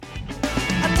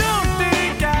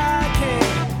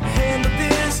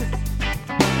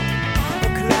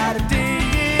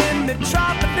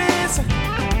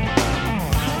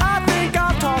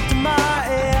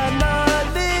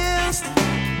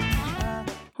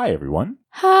Hi, everyone.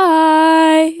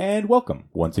 Hi! And welcome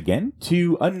once again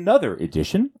to another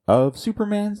edition of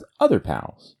Superman's Other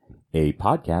Pals, a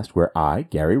podcast where I,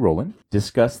 Gary Rowland,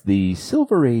 discuss the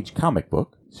Silver Age comic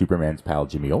book, Superman's pal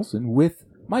Jimmy Olsen, with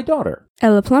my daughter.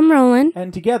 Ella Plum Rowland.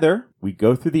 And together, we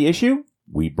go through the issue,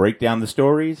 we break down the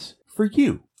stories for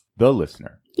you, the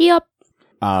listener. Yep.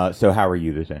 So how are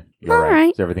you today? You All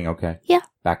right. Is everything okay? Yeah.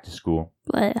 Back to school.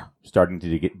 Well, Starting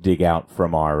to dig out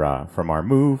from our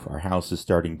move. Our house is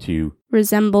starting to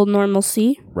resemble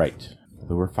normalcy right.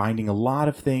 So we're finding a lot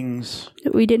of things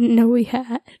that we didn't know we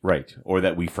had. right, or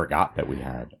that we forgot that we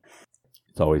had.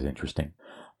 It's always interesting.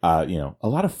 A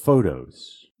lot of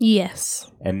photos,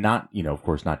 Yes. and not, of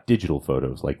course, not digital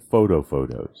photos, like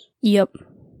photos, Yep.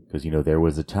 because there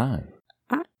was a time.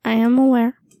 I am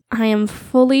aware. I am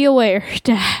fully aware,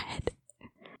 Dad.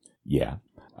 Yeah.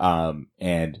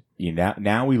 And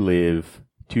now we live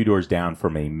 2 doors down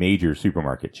from a major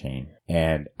supermarket chain.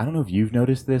 And I don't know if you've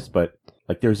noticed this, but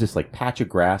there's this patch of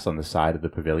grass on the side of the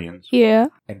pavilions. Yeah.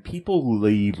 And people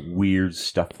leave weird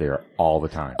stuff there all the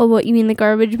time. Oh, what, you mean the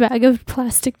garbage bag of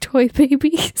plastic toy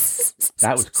babies?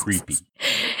 That was creepy.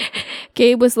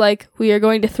 Gabe was like, we are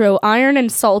going to throw iron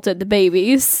and salt at the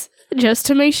babies, just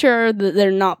to make sure that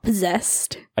they're not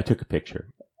possessed. I took a picture.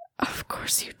 Of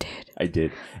course you did. I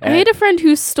did. I had a friend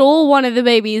who stole one of the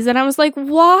babies, and I was like,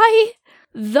 why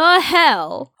the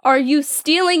hell are you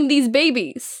stealing these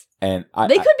babies? And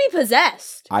They could be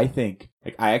possessed. I think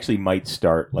I actually might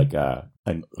start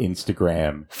an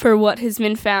Instagram. For what has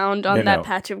been found on that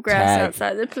patch of grass tag,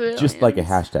 outside the pavilion. Just like a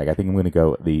hashtag. I think I'm going to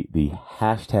go, the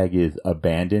hashtag is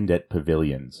abandoned at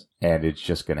pavilions, and it's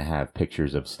just going to have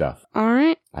pictures of stuff. All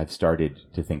right. I've started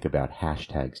to think about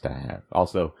hashtags to have.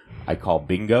 Also, I call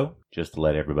bingo, just to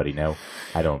let everybody know.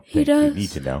 I don't think you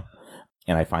need to know.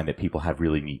 And I find that people have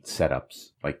really neat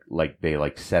setups.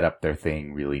 They set up their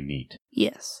thing really neat.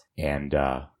 Yes. And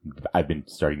I've been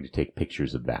starting to take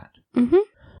pictures of that. Mm-hmm.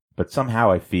 But somehow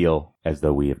I feel as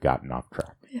though we have gotten off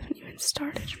track. We haven't even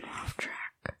started off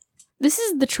track. This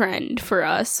is the trend for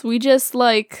us. We just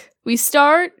we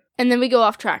start and then we go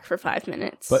off track for 5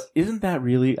 minutes. But isn't that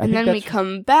really... And then we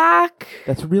come back.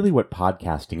 That's really what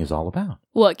podcasting is all about.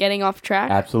 What, getting off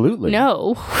track? Absolutely.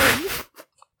 No.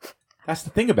 That's the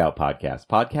thing about podcasts.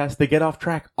 Podcasts, they get off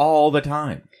track all the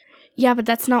time. Yeah, but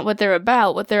that's not what they're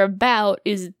about. What they're about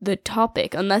is the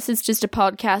topic, unless it's just a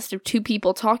podcast of two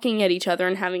people talking at each other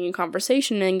and having a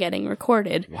conversation and getting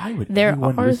recorded. Why would there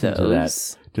anyone are listen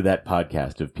those to that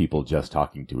podcast of people just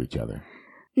talking to each other?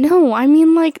 No, I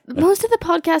mean, most of the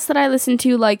podcasts that I listen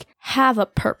to, have a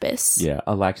purpose. Yeah,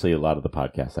 actually, a lot of the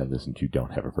podcasts I listen to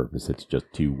don't have a purpose. It's just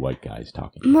two white guys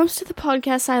talking. Most of the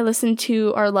podcasts I listen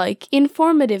to are,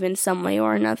 informative in some way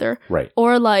or another. Right.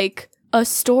 Or, a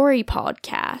story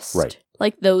podcast.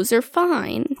 Right. Those are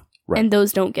fine. Right. And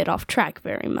those don't get off track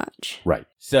very much. Right.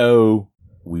 So,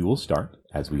 we will start,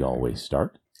 as we always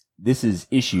start. This is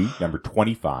issue number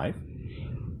 25.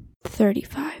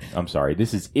 35. I'm sorry.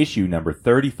 This is issue number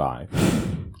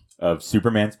 35 of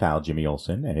Superman's pal, Jimmy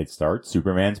Olsen. And it starts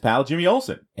Superman's pal, Jimmy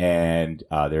Olsen. And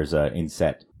there's an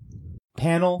inset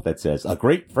panel that says, a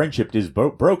great friendship is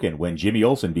broken when Jimmy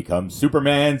Olsen becomes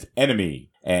Superman's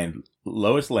enemy. And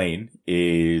Lois Lane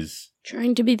is...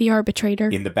 trying to be the arbitrator.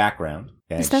 In the background.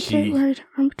 And is that the right word?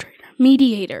 Arbitrator?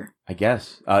 Mediator. I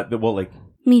guess.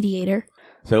 Mediator.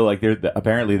 So,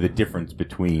 apparently the difference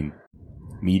between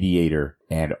mediator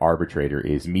and arbitrator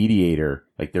is mediator,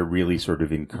 they're really sort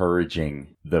of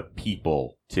encouraging the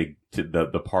people to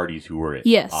the parties who are at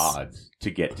odds to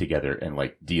get together and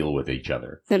deal with each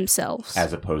other themselves,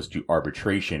 as opposed to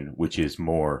arbitration, which is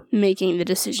more making the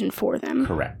decision for them.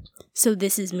 Correct. So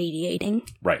this is mediating.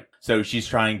 Right. So she's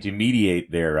trying to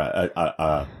mediate their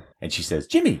and she says,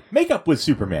 Jimmy, make up with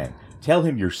Superman. Tell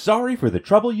him you're sorry for the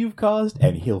trouble you've caused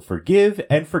and he'll forgive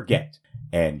and forget.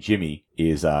 And Jimmy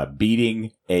is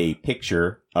beating a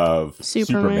picture of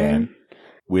Superman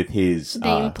with his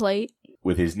nameplate.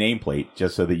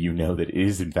 Just so that you know that it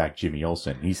is, in fact, Jimmy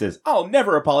Olsen. He says, I'll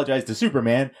never apologize to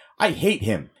Superman. I hate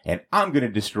him, and I'm going to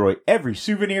destroy every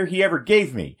souvenir he ever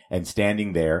gave me. And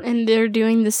standing there... And they're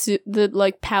doing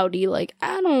the pouty, I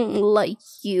don't like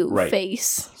you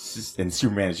face. And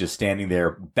Superman is just standing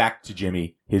there, back to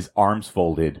Jimmy, his arms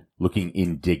folded, looking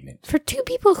indignant. For two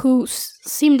people who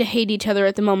seem to hate each other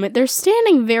at the moment, they're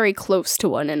standing very close to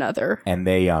one another. And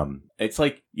they, it's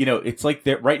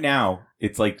they're, right now,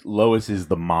 it's Lois is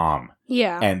the mom.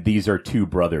 Yeah. And these are two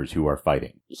brothers who are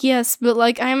fighting. Yes, but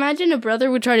I imagine a brother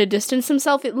would try to distance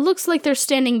himself. It looks like they're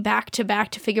standing back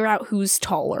to figure out who's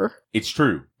taller. It's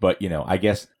true, but I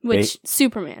guess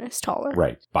Superman is taller.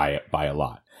 Right, by a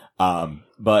lot.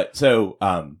 But so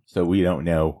we don't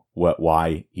know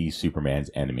why he's Superman's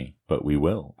enemy, but we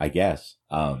will, I guess.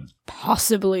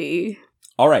 Possibly.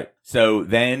 All right. So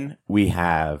then we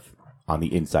have on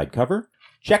the inside cover,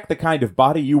 check the kind of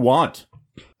body you want.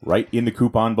 Right in the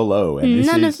coupon below. And this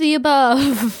None of the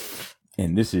above.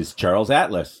 And this is Charles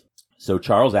Atlas. So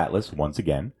Charles Atlas, once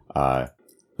again, the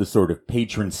sort of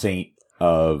patron saint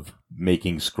of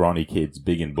making scrawny kids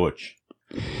big and butch.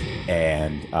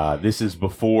 And this is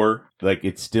before, like,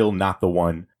 it's still not the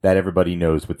one that everybody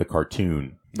knows with the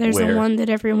cartoon. There's a one that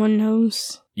everyone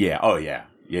knows. Yeah. Oh, yeah.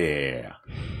 Yeah.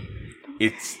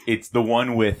 It's the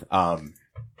one with... Are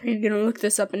you going to look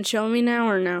this up and show me now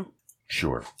or no?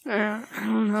 Sure. I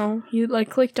don't know. You,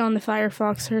 clicked on the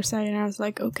Firefox for a second, and I was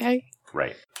like, okay.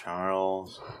 Right.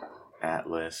 Charles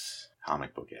Atlas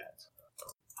comic book ads.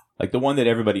 Like, the one that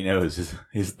everybody knows is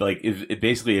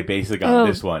basically a basic on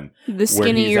this one. The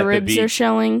skinny your ribs are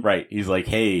showing. Right. He's like,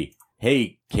 hey,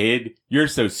 kid, you're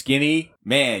so skinny.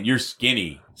 Man, you're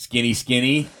skinny.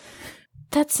 Skinny.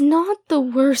 That's not the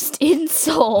worst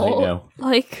insult. I know.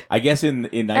 I guess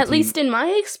at least in my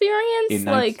experience, in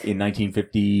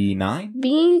 1959,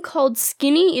 being called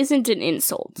skinny isn't an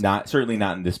insult. Certainly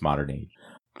not in this modern age.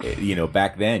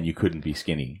 Back then you couldn't be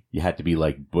skinny. You had to be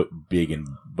big and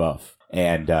buff.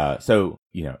 And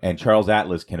and Charles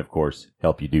Atlas can of course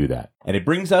help you do that. And it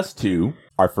brings us to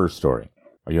our first story.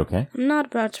 Are you okay? I'm not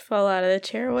about to fall out of the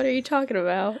chair. What are you talking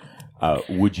about?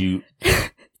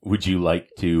 Would you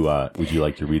like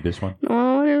to read this one? No,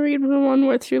 I want to read the one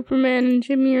where Superman and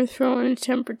Jimmy are throwing a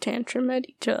temper tantrum at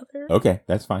each other. Okay,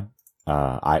 that's fine.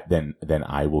 Then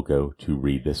I will go to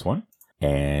read this one.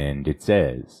 And it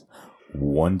says,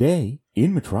 one day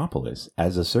in Metropolis,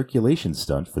 as a circulation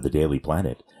stunt for the Daily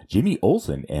Planet, Jimmy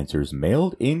Olsen answers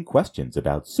mailed-in questions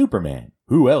about Superman.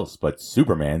 Who else but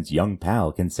Superman's young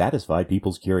pal can satisfy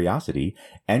people's curiosity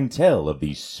and tell of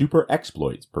the super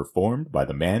exploits performed by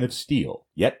the Man of Steel?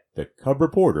 Yet the cub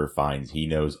reporter finds he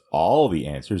knows all the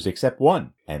answers except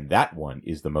one, and that one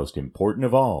is the most important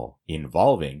of all,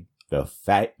 involving the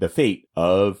fate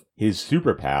of his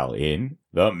super pal in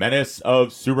The Menace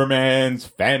of Superman's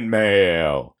Fan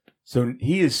Mail. So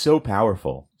he is so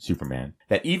powerful, Superman,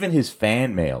 that even his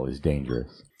fan mail is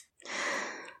dangerous.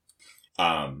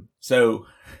 And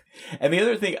the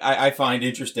other thing I find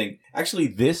interesting, actually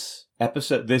this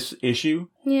issue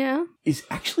is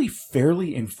actually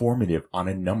fairly informative on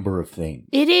a number of things.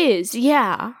 It is,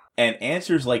 yeah. And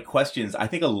answers questions I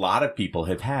think a lot of people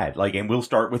have had. And we'll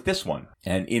start with this one.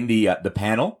 And in the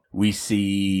panel, we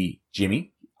see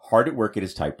Jimmy hard at work at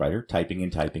his typewriter, typing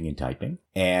and typing and typing.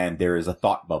 And there is a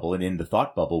thought bubble. And in the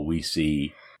thought bubble, we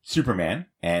see Superman.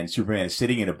 And Superman is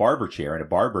sitting in a barber chair, and a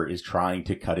barber is trying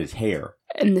to cut his hair.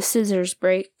 And the scissors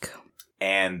break.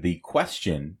 And the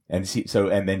question, and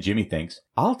then Jimmy thinks,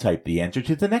 I'll type the answer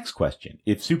to the next question.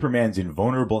 If Superman's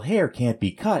invulnerable hair can't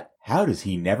be cut, how does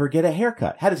he never get a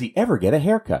haircut? How does he ever get a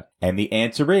haircut? And the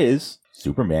answer is,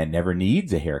 Superman never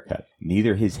needs a haircut.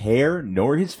 Neither his hair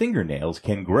nor his fingernails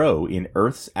can grow in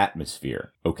Earth's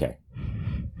atmosphere. Okay.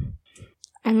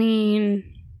 I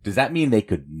mean... Does that mean they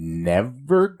could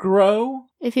never grow?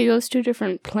 If he goes to a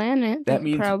different planet, that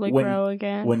means probably grow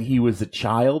again. When he was a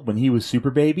child, when he was Super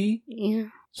Baby? Yeah.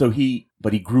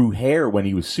 But he grew hair when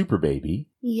he was Super Baby.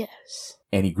 Yes.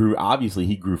 And he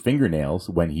grew fingernails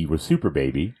when he was Super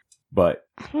Baby. But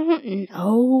I don't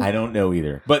know. I don't know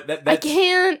either. But that's... I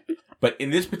can't. But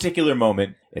in this particular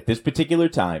moment, at this particular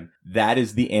time, that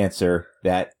is the answer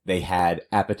that they had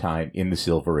at the time in the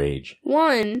Silver Age.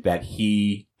 One. That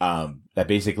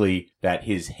that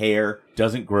his hair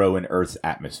doesn't grow in Earth's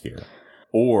atmosphere.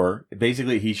 Or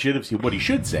basically what he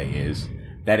should say is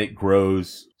that it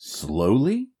grows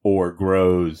slowly or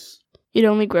grows... It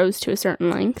only grows to a certain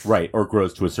length. Right, or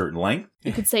grows to a certain length.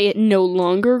 You could say it no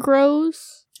longer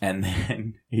grows. And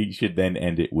then he should then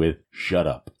end it with, shut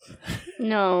up.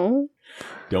 No.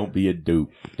 Don't be a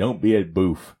dupe. Don't be a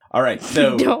boof. All right,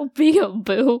 so... Don't be a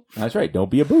boof. That's right, don't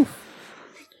be a boof.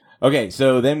 Okay,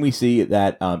 so then we see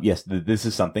that, this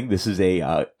is something. This is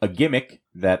a gimmick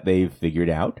that they've figured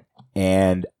out.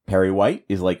 And Perry White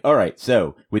is like, all right,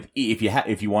 so if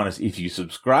you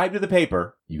subscribe to the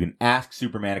paper, you can ask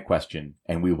Superman a question,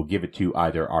 and we will give it to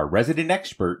either our resident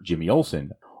expert, Jimmy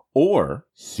Olsen, or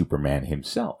Superman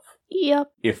himself.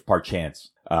 Yep. If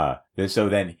perchance. So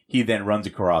then he runs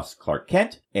across Clark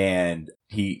Kent, and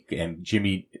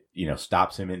Jimmy,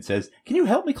 stops him and says, "Can you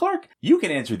help me, Clark? You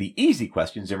can answer the easy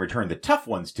questions and return the tough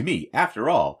ones to me. After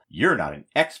all, you're not an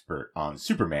expert on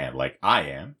Superman like I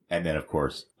am." And then, of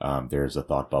course, there's a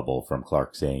thought bubble from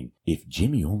Clark saying, "If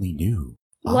Jimmy only knew,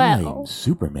 I'm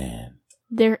Superman."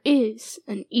 There is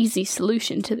an easy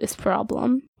solution to this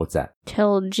problem. What's that?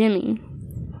 Tell Jimmy.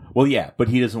 Well, yeah, but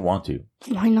he doesn't want to.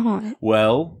 Why not?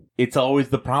 Well, it's always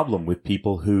the problem with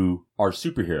people who are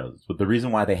superheroes. But the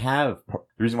reason why they have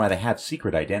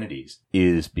secret identities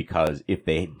is because if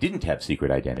they didn't have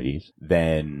secret identities,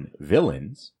 then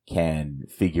villains can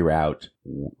figure out,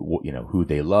 who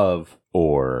they love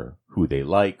or who they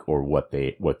like or what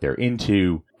they're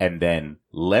into, and then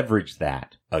leverage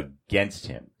that against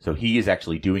him. So he is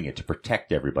actually doing it to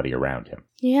protect everybody around him.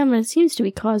 Yeah, but it seems to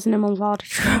be causing him a lot of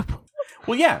trouble.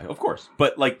 Well, yeah, of course.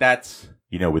 But that's,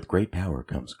 with great power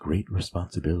comes great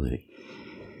responsibility.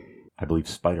 I believe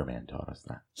Spider-Man taught us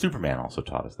that. Superman also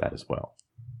taught us that as well.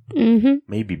 Mm-hmm.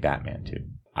 Maybe Batman too.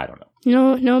 I don't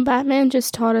know. No, Batman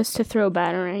just taught us to throw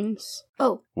batarangs.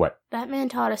 Oh. What? Batman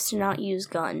taught us to not use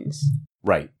guns.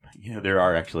 Right. There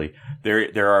are actually,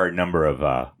 there are a number of,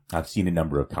 I've seen a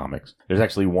number of comics. There's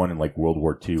actually one in World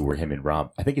War II where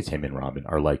I think it's him and Robin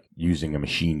are using a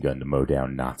machine gun to mow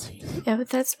down Nazis. Yeah, but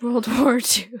that's World War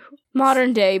II.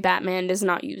 Modern day Batman does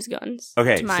not use guns.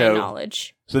 Okay, to my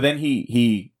knowledge. So then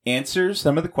he answers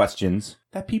some of the questions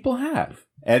that people have.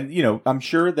 And, I'm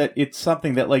sure that it's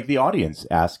something that, the audience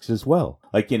asks as well.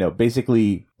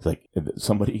 Basically, it's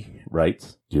somebody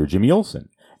writes, "Dear Jimmy Olsen,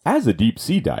 as a deep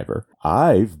sea diver,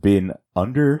 I've been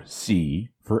under sea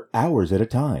for hours at a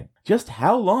time. Just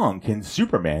how long can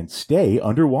Superman stay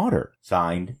underwater?"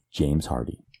 Signed, James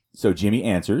Hardy. So Jimmy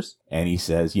answers, and he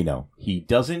says, he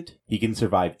can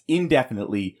survive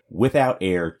indefinitely without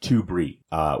air to breathe.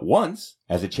 Once,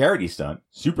 as a charity stunt,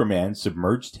 Superman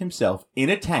submerged himself in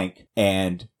a tank,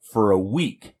 and for a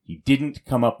week, he didn't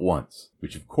come up once.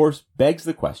 Which, of course, begs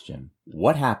the question,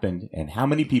 what happened and how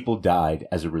many people died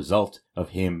as a result of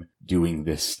him doing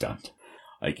this stunt?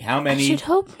 How many... I should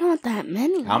hope not that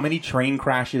many. How many train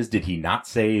crashes did he not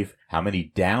save? How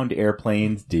many downed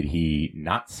airplanes did he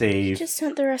not save? He just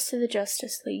sent the rest of the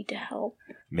Justice League to help.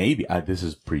 Maybe. This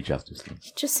is pre-Justice League.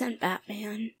 He just sent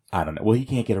Batman. I don't know. Well, he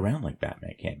can't get around like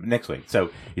Batman can. Next week.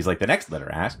 So he's the next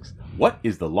letter asks, what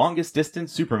is the longest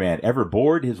distance Superman ever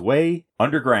bored his way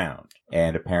underground?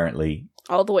 And apparently...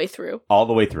 All the way through. All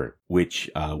the way through, which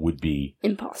would be...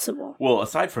 Impossible. Well,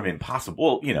 aside from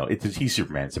impossible, he's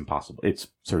Superman, it's impossible. It's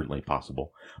certainly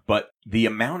possible. But the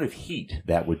amount of heat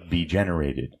that would be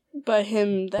generated... By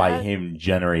him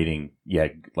generating,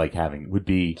 would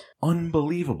be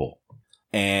unbelievable.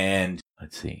 And,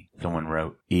 let's see, someone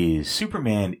wrote, is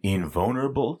Superman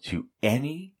invulnerable to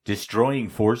any destroying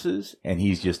forces? And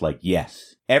he's just like,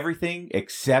 yes, everything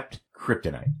except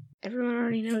kryptonite. Everyone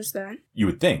already knows that. You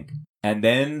would think. And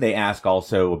then they ask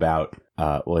also about,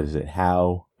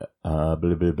 how,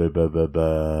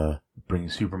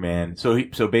 brings Superman.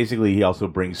 So basically he also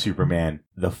brings Superman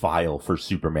the file for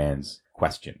Superman's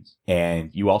questions.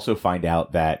 And you also find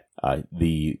out that,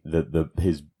 the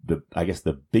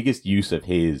biggest use of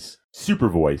his super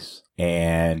voice,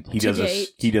 and he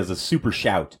does a super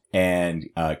shout and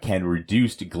can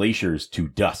reduce glaciers to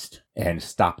dust and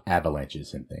stop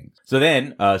avalanches and things. So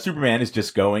then Superman is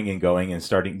just going and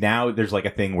starting. Now there's a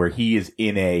thing where he is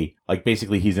in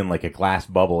he's in a glass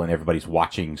bubble and everybody's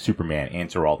watching Superman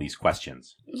answer all these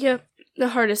questions. Yep. The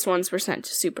hardest ones were sent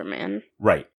to Superman.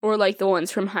 Right. Or the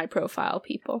ones from high profile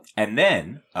people. And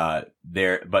then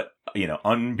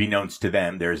unbeknownst to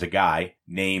them, there's a guy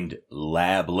named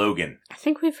Lab Logan. I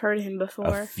think we've heard him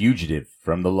before. A fugitive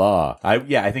from the law.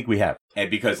 I think we have.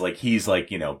 And because he's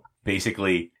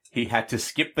basically he had to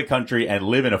skip the country and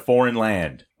live in a foreign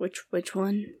land. Which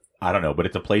one? I don't know, but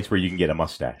it's a place where you can get a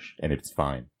mustache, and it's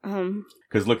fine.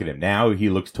 Because look at him. Now he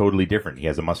looks totally different. He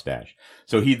has a mustache.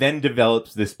 So he then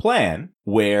develops this plan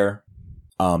where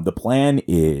the plan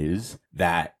is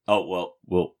that... Oh,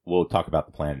 well, we'll talk about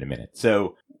the plan in a minute.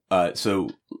 So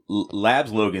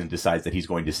Labs Logan decides that he's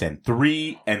going to send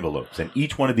 3 envelopes, and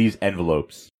each one of these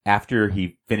envelopes, after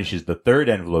he finishes the 3rd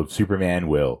envelope, Superman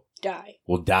will die.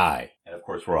 And of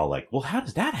course, we're all like, well, how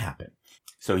does that happen?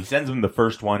 So he sends him the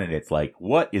first one, and it's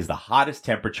what is the hottest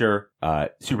temperature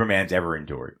Superman's ever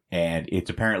endured? And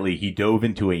it's apparently he dove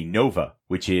into a nova,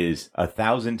 which is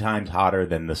 1,000 times hotter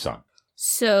than the sun.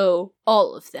 So,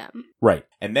 all of them. Right.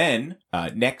 And then,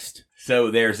 next, so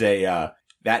there's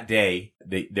that day,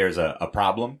 there's a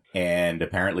problem, and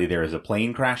apparently there is a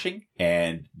plane crashing,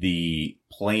 and the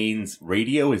plane's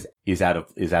radio is out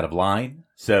of line.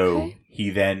 So he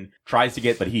then tries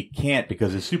to but he can't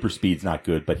because his super speed's not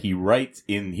good, but he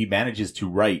manages to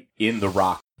write in the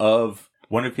rock of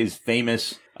one of his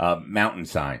famous mountain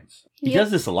signs. He does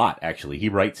this a lot, actually. He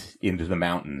writes into the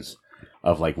mountains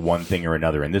of like one thing or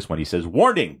another. In this one, he says,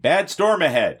 "Warning, bad storm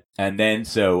ahead." And then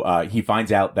he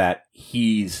finds out that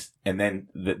and then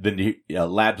the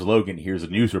Labs Logan hears a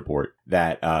news report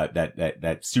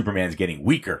that Superman's getting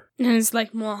weaker. And it's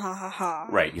like, mwahaha.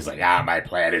 Right. He's like, my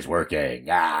plan is working.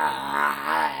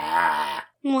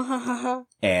 Mwahaha.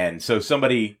 And so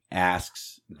somebody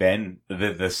asks Ben,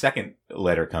 the second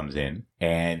letter comes in,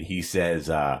 and he says,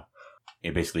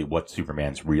 basically, what's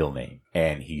Superman's real name?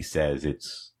 And he says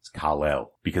it's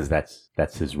Kal-El, because that's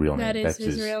his real name. That's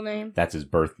his real name. That's his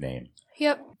birth name.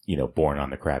 Yep. Born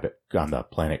on the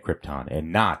planet Krypton,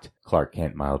 and not Clark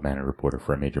Kent, mild-mannered reporter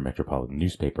for a major metropolitan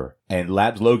newspaper. And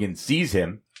Labs Logan sees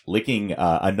him licking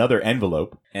another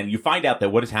envelope, and you find out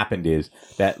that what has happened is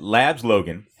that Labs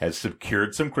Logan has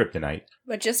secured some kryptonite,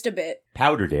 but just a bit,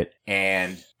 powdered it,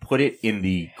 and put it in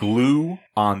the glue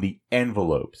on the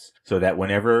envelopes, so that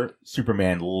whenever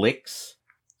Superman licks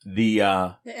the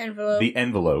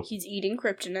envelope, he's eating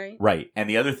kryptonite. Right. And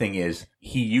the other thing is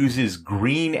he uses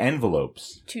green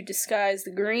envelopes to disguise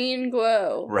the green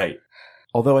glow. Right.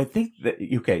 Although I think that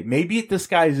maybe it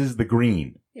disguises the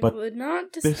green, but would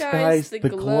not disguise the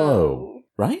glow.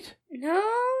 Right? No.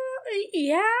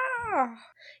 Yeah.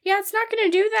 Yeah, it's not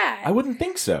going to do that. I wouldn't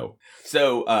think so.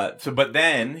 So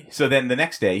then the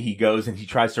next day he goes and he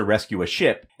tries to rescue a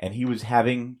ship, and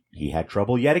he had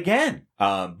trouble yet again.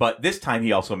 But this time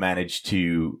he also managed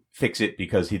to fix it,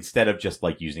 because instead of just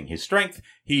like using his strength,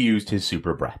 he used his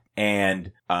super breath.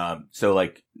 And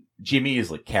Jimmy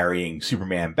is like carrying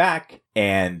Superman back,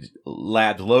 and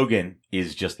Labs Logan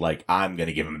is just like, I'm going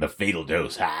to give him the fatal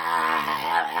dose.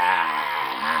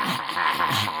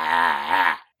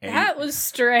 That was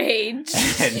strange.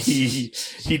 And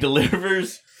he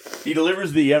delivers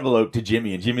the envelope to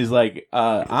Jimmy, and Jimmy's like,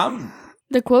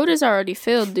 the quota's already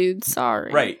filled, dude.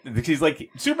 Sorry. Right. He's like,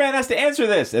 Superman has to answer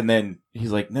this. And then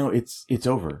he's like, no, it's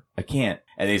over. I can't.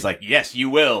 And he's like, yes, you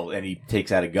will. And he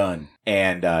takes out a gun.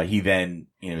 And he then,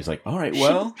 he's like, all right,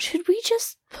 well. Should we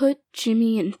just put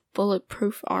Jimmy in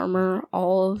bulletproof armor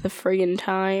all the friggin'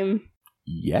 time?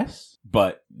 Yes,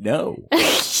 but no.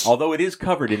 Although it is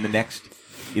covered in the next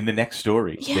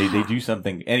story. Yeah. They do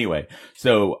something anyway.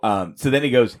 So then he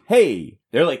goes, hey,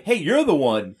 they're like, hey, you're the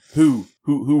one who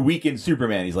weakened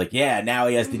Superman. He's like, yeah, now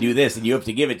he has to do this, and you have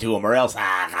to give it to him, or else.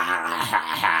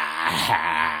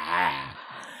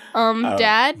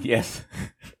 Dad? Yes.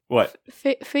 What?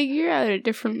 Figure out a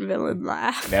different villain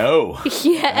laugh. No.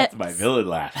 Yes. That's my villain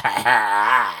laugh.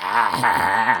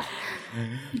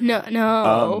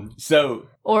 No. So.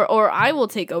 Or I will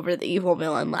take over the evil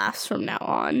villain laughs from now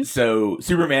on. So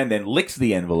Superman then licks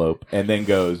the envelope and then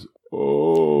goes,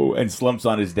 oh, and slumps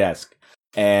on his desk.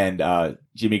 And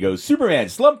Jimmy goes, Superman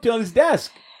slumped on his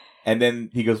desk. And then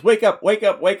he goes, wake up, wake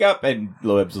up, wake up. And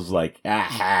Loebs was like,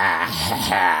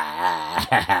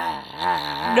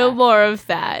 no more of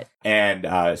that.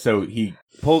 And so he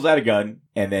pulls out a gun,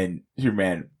 and then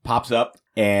Superman pops up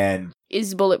and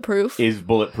is bulletproof.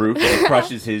 And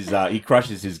crushes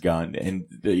his gun. And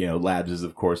Labs is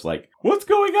of course like, what's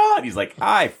going on? He's like,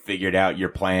 I figured out your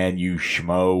plan, you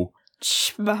schmo.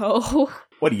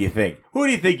 What do you think? Who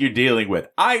do you think you're dealing with?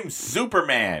 I'm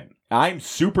Superman. I'm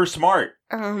super smart.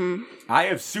 I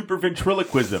have super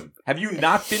ventriloquism. Have you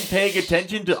not been paying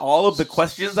attention to all of the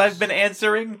questions I've been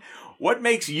answering? What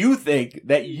makes you think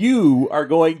that you are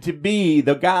going to be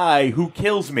the guy who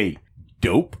kills me?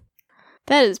 Dope.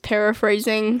 That is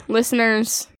paraphrasing,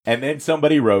 listeners. And then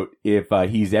somebody wrote if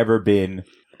he's ever been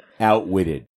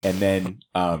outwitted. And then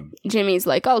Jimmy's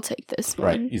like, I'll take this one.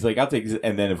 Right. He's like, I'll take this.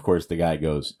 And then, of course, the guy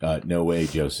goes, no way,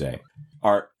 Jose.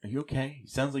 Art, are you okay?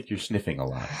 Sounds like you're sniffing a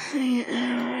lot.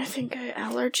 I think I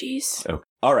have allergies. Okay.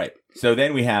 All right. So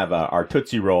then we have our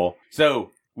Tootsie Roll. So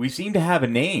we seem to have a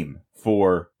name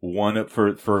for one of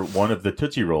the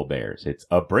Tootsie Roll bears. It's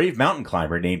a brave mountain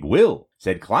climber named Will.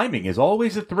 Said climbing is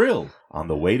always a thrill. On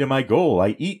the way to my goal,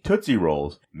 I eat Tootsie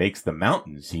Rolls. Makes the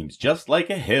mountain seems just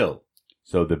like a hill.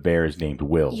 So the bear is named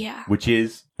Will. Yeah. Which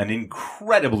is an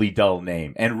incredibly dull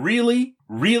name. And really,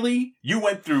 you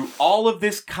went through all of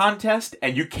this contest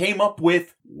and you came up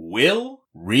with Will?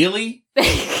 Really?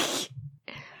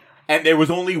 And there was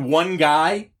only one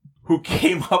guy who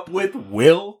came up with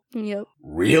Will? Yep.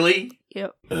 Really?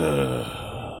 Yep.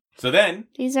 So then...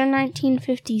 These are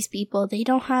 1950s people. They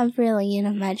don't have really an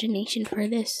imagination for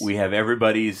this. We have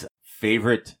everybody's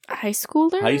favorite... High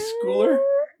schooler?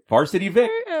 Varsity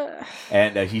Vic.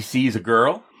 And he sees a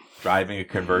girl driving a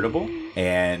convertible,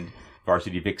 and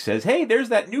Varsity Vic says, hey, there's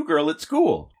that new girl at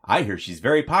school. I hear she's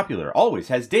very popular, always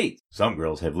has dates. Some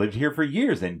girls have lived here for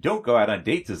years and don't go out on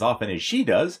dates as often as she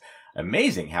does.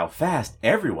 Amazing how fast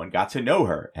everyone got to know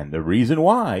her. And the reason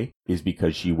why is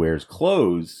because she wears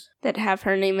clothes that have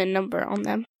her name and number on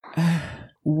them. I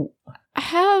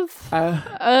have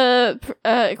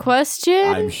a question.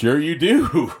 I'm sure you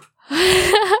do.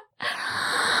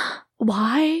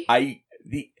 Why?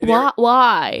 Why?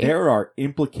 Why? There are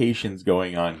implications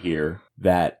going on here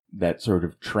that sort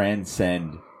of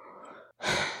transcend.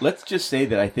 Let's just say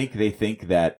that I think they think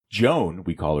that Joan,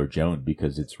 we call her Joan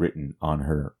because it's written on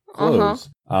her clothes,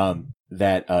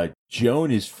 that Joan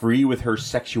is free with her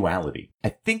sexuality. I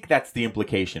think that's the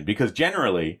implication, because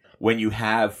generally when you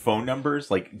have phone numbers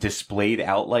like displayed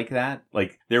out like that,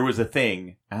 like there was a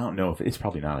thing, I don't know if it's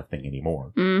probably not a thing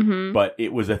anymore, but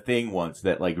it was a thing once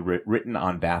that like written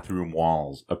on bathroom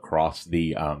walls across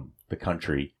the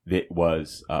country, that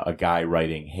was a guy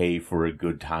writing, "Hey, for a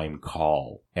good time,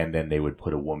 call," and then they would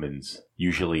put a woman's,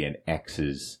 usually an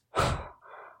ex's,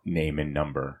 name and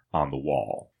number on the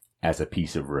wall as a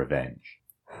piece of revenge.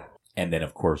 And then,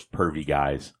 of course, pervy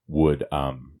guys would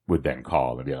then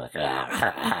call and be like,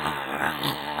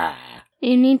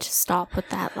 You need to stop with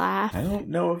that laugh. I don't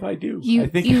know if I do.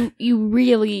 You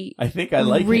really. I think I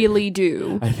like really it.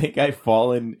 do. I think I've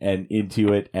fallen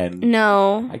into it, and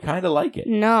no, I kind of like it.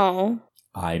 No,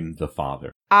 I'm the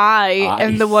father. I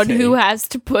am the one who has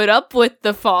to put up with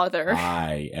the father.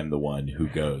 I am the one who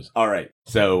goes. All right.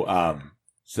 So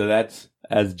that's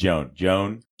as Joan.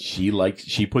 Joan,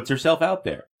 she puts herself out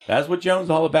there. That's what Joan's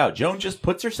all about. Joan just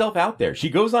puts herself out there. She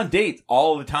goes on dates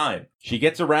all the time. She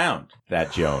gets around.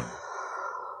 That Joan.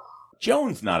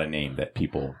 Joan's not a name that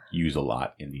people use a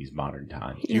lot in these modern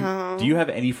times. Do you have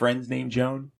any friends named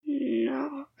Joan?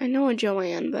 No. I know a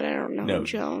Joanne, but I don't know a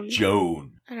Joan.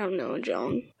 Joan. I don't know a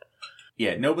Joan.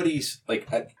 Yeah, nobody's, like,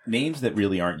 names that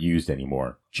really aren't used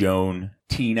anymore. Joan,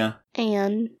 Tina.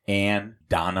 Anne,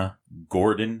 Donna,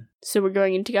 Gordon. So we're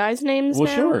going into guys' names now?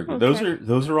 Well, sure. Okay.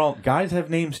 Those are all, guys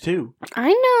have names too. I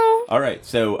know. All right,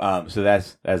 so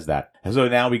that's that. So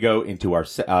now we go into our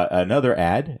another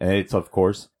ad, and it's of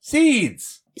course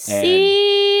Seeds.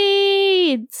 Seeds.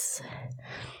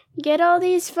 Get all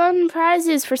these fun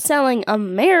prizes for selling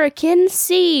American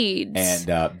seeds.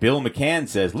 And Bill McCann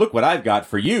says, "Look what I've got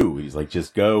for you." He's like,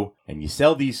 just go and you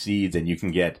sell these seeds, and you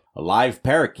can get a live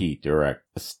parakeet or a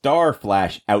Star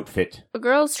Flash outfit, a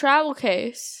girl's travel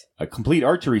case, a complete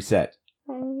archery set,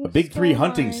 a Big 3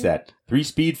 hunting set,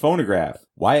 3-speed phonograph,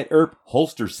 Wyatt Earp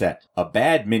holster set, a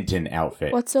badminton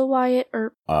outfit. What's a Wyatt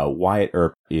Earp? Wyatt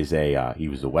Earp is he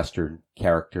was a Western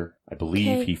character. I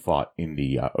believe he fought in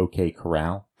the OK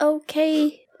Corral.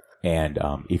 Okay. And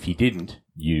if he didn't,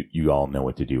 you all know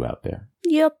what to do out there.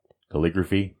 Yep.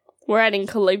 Calligraphy. We're adding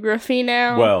calligraphy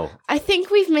now. Well, I think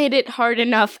we've made it hard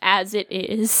enough as it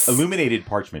is. Illuminated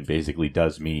parchment basically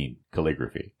does mean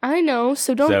calligraphy. I know,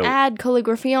 so don't add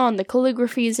calligraphy on. The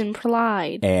calligraphy is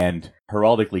implied. And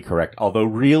heraldically correct, although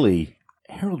really,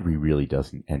 heraldry really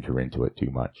doesn't enter into it too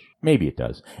much. Maybe it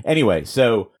does. Anyway,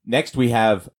 so next we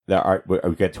have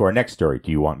we get to our next story.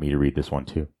 Do you want me to read this one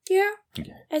too? Yeah.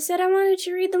 Okay. I said I wanted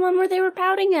to read the one where they were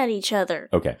pouting at each other.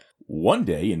 Okay. One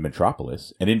day in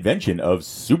Metropolis, an invention of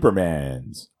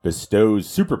Superman's bestows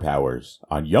superpowers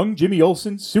on young Jimmy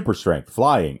Olsen's super strength,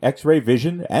 flying, X-ray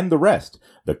vision, and the rest.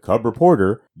 The cub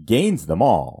reporter gains them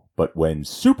all. But when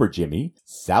Super Jimmy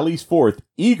sallies forth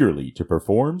eagerly to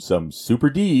perform some super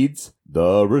deeds,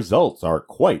 the results are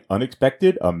quite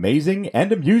unexpected, amazing,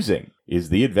 and amusing. Is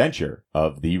the adventure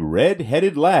of the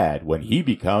red-headed lad when he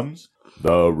becomes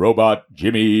the robot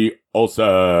Jimmy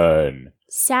Olsen.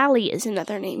 Sally is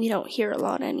another name you don't hear a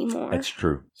lot anymore. That's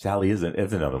true. Sally is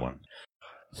another one.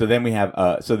 So then we have,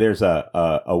 there's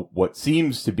a what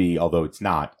seems to be, although it's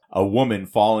not, a woman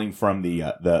falling from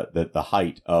the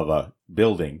height of a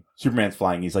building. Superman's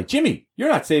flying. He's like, "Jimmy, you're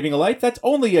not saving a life. That's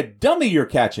only a dummy you're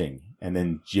catching." And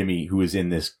then Jimmy, who is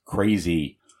in this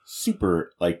crazy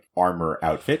super armor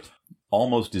outfit,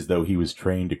 almost as though he was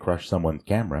trained to crush someone's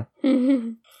camera.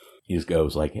 He just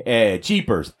goes like,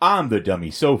 "Jeepers, I'm the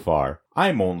dummy so far.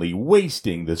 I'm only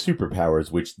wasting the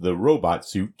superpowers which the robot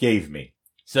suit gave me."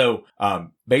 So,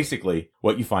 basically,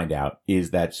 what you find out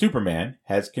is that Superman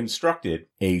has constructed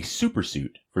a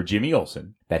supersuit for Jimmy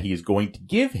Olsen that he is going to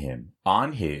give him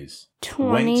on his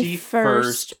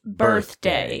 21st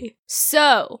birthday.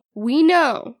 So, we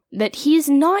know that he's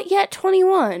not yet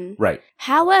 21. Right.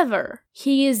 However,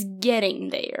 he is getting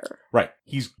there. Right.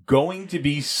 He's going to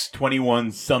be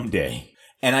 21 someday.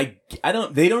 And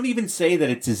they don't even say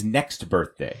that it's his next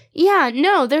birthday. Yeah,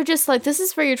 no, they're just like, this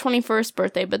is for your 21st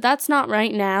birthday, but that's not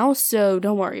right now, so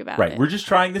don't worry about it. Right, we're just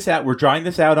trying this out. We're trying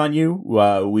this out on you.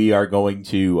 We are going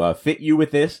to fit you with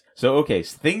this. So, okay,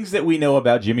 things that we know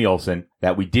about Jimmy Olsen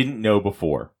that we didn't know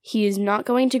before. He is not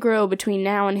going to grow between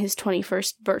now and his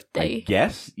 21st birthday. I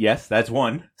guess, yes, that's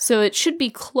one. So it should be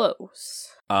close.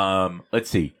 Let's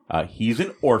see. He's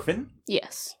an orphan.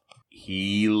 Yes.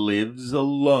 He lives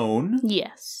alone.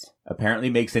 Yes. Apparently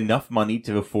makes enough money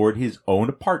to afford his own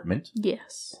apartment.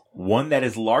 Yes. One that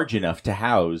is large enough to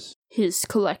house... his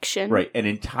collection. Right, an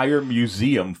entire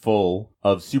museum full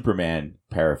of Superman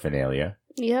paraphernalia.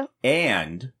 Yep.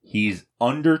 And he's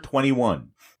under 21.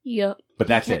 Yep. But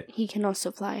that's it. He can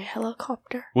also fly a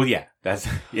helicopter. Well, yeah,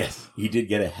 yes, he did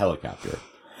get a helicopter.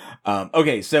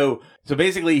 Okay, so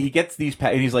basically he gets these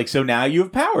and he's like, so now you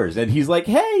have powers, and he's like,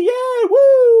 hey, yeah,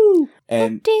 woo!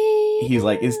 And he's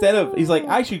like,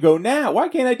 I should go now. Why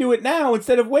can't I do it now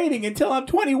instead of waiting until I'm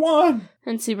 21?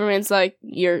 And Superman's like,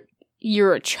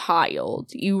 you're a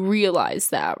child. You realize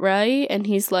that, right? And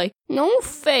he's like, no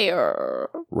fair.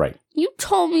 Right. You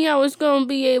told me I was going to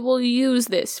be able to use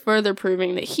this, further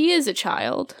proving that he is a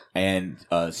child. And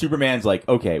Superman's like,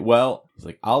 okay, well, he's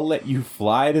like, I'll let you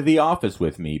fly to the office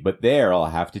with me, but there I'll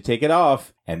have to take it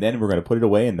off, and then we're going to put it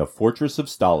away in the Fortress of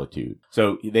Solitude.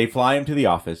 So they fly him to the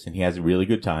office, and he has a really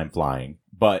good time flying.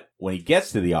 But when he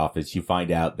gets to the office, you find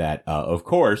out that, of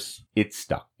course, it's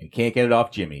stuck. He can't get it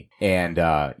off Jimmy. And,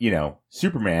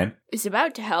 Superman is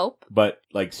about to help. But,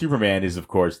 Superman is, of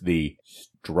course, the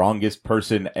strongest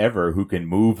person ever who can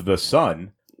move the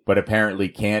sun, but apparently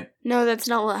can't. No, that's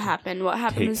not what happened. What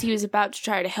happened was he was about to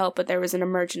try to help, but there was an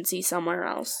emergency somewhere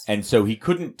else. And so he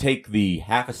couldn't take the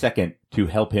half a second to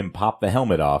help him pop the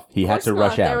helmet off. He had to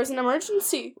rush out. There was an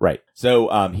emergency. Right.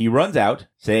 So he runs out,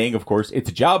 saying, of course,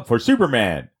 it's a job for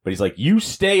Superman. But he's like, you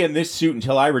stay in this suit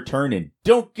until I return and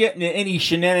don't get into any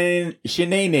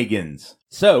shenanigans.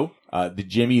 So the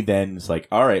Jimmy then is like,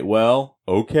 all right, well,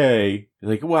 okay. He's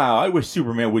like, wow, I wish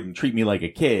Superman wouldn't treat me like a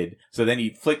kid. So then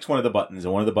he flicks one of the buttons,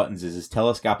 and one of the buttons is his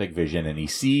telescopic vision, and he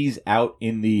sees out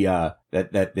in the,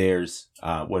 that there's,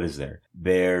 what is there?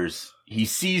 He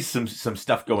sees some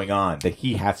stuff going on that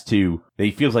he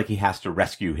feels like he has to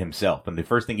rescue himself. And the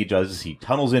first thing he does is he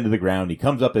tunnels into the ground, he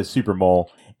comes up as Super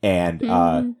Mole, and,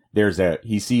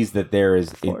 he sees that there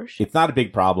is, it's not a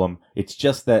big problem. It's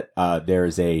just that, there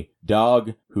is a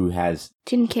dog who has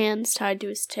tin cans tied to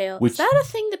his tail. Is that a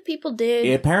thing that people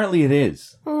did? Apparently it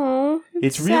is. Oh,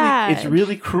 it's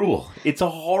really cruel. It's a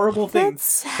horrible thing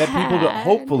that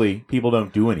hopefully people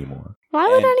don't do anymore. Why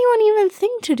would anyone even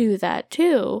think to do that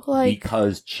too?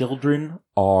 Because children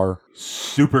are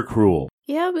super cruel.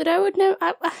 Yeah, but I would never.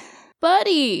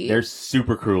 Buddy, they're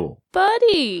super cruel.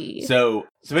 Buddy. So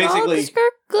basically, dogs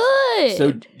are good.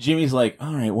 So Jimmy's like,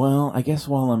 all right, well, I guess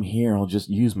while I'm here, I'll just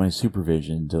use my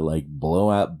supervision to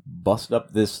bust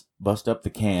up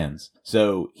the cans.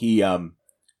 So he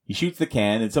shoots the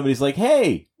can, and somebody's like,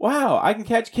 hey, wow, I can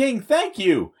catch King, thank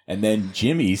you. And then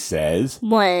Jimmy says,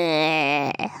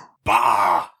 bah!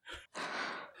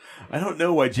 I don't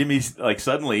know why Jimmy's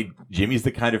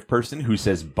the kind of person who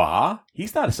says bah.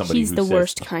 He's not somebody He's the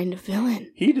worst kind of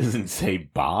villain. He doesn't say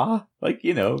bah.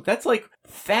 That's like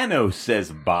Thanos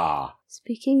says bah.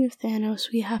 Speaking of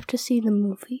Thanos, we have to see the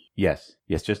movie. Yes,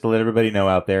 just to let everybody know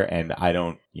out there, and I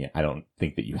don't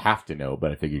think that you have to know,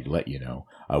 but I figured to let you know.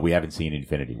 We haven't seen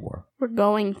Infinity War. We're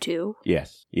going to.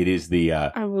 Yes, it is the...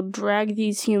 I will drag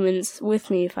these humans with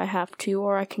me if I have to,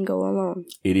 or I can go alone.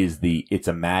 It's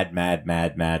a mad, mad,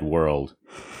 mad, mad world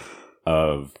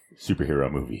of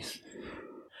superhero movies.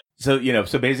 So,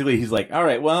 so basically he's like, all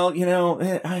right, well,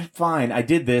 fine, I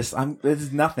did this. This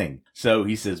is nothing. So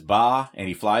he says, bah, and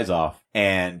he flies off.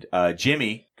 And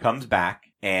Jimmy comes back,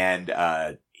 and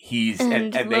Lois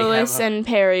and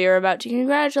Perry are about to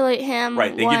congratulate him.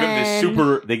 Right, they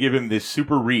give him this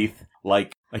super wreath,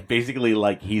 basically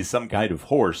like he's some kind of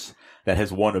horse that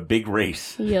has won a big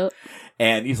race. Yep.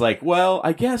 And he's like, well,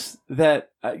 I guess that,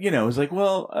 he's like,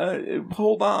 well,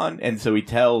 hold on. And so he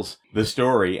tells the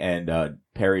story, and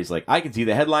Perry's like, I can see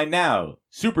the headline now.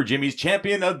 Super Jimmy's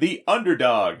champion of the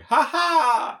underdog. Ha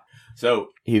ha! So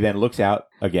he then looks out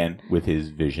again with his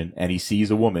vision, and he sees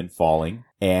a woman falling,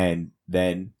 and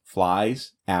then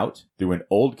flies out through an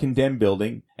old condemned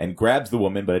building and grabs the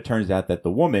woman, but it turns out that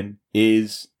the woman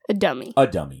is... A dummy.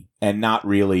 And not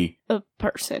really... a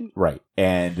person. Right.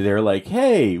 And they're like,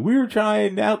 hey, we're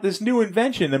trying out this new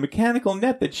invention, a mechanical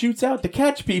net that shoots out to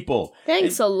catch people.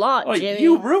 Thanks a lot, Jimmy.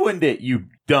 You ruined it, you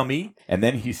dummy. And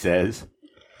then he says,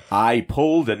 I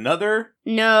pulled another...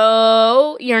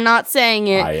 No, you're not saying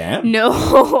it. I am.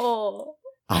 No.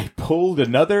 I pulled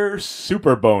another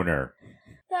super boner.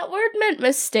 That word meant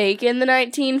mistake in the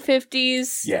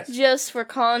 1950s. Yes. Just for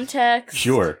context.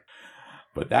 Sure.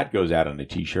 But that goes out on a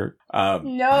t-shirt.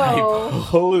 No. I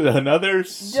pulled another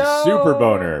super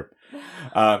boner.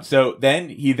 So then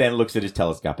he looks at his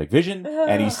telescopic vision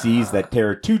and he sees that there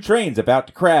are 2 trains about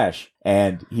to crash,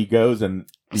 and he goes and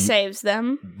saves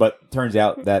them. But turns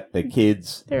out that the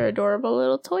kids, they're adorable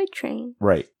little toy train.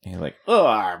 Right. And he's like,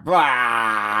 ugh,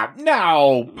 blah,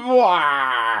 no,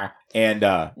 blah.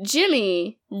 And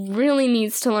Jimmy really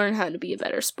needs to learn how to be a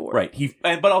better sport. Right.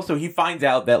 But also he finds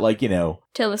out that, like,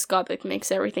 telescopic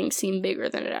makes everything seem bigger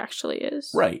than it actually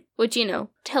is. Right. Which,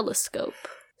 telescope.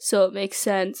 So it makes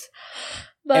sense.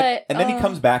 But and then he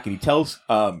comes back and he tells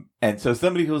and so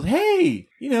somebody goes, hey,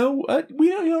 we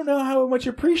don't know how much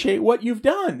appreciate what you've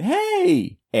done.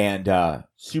 Hey. And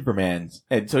Superman's,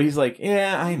 and so he's like,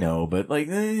 yeah, I know, but like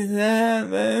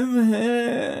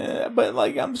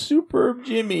I'm Super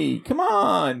Jimmy, come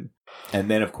on. And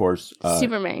then, of course,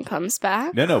 Superman comes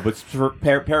back. No, but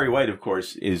Perry White, of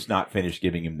course, is not finished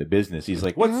giving him the business. He's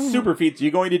like, what super feats are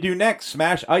you going to do next?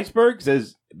 Smash icebergs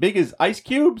as big as ice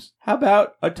cubes? How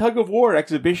about a tug of war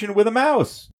exhibition with a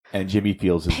mouse? And Jimmy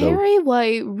feels as though Perry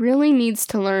White really needs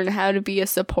to learn how to be a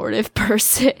supportive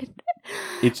person.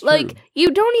 It's like, true.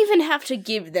 You don't even have to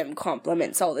give them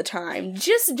compliments all the time.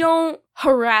 Just don't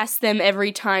harass them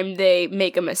every time they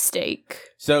make a mistake.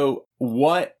 So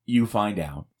what you find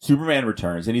out, Superman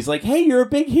returns and he's like, hey, you're a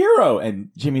big hero. And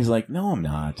Jimmy's like, no, I'm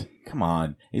not. Come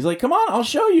on. He's like, come on, I'll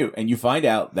show you. And you find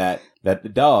out that the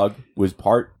dog was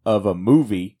part of a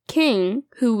movie. King,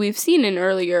 who we've seen in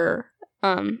earlier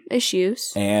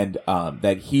issues. And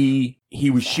that he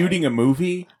was shooting a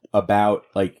movie about,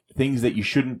 like, things that you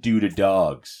shouldn't do to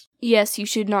dogs. Yes, you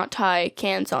should not tie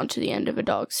cans onto the end of a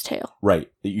dog's tail. Right.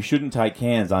 That you shouldn't tie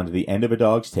cans onto the end of a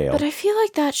dog's tail. But I feel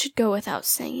like that should go without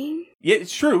saying. Yeah,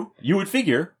 it's true. You would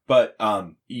figure, but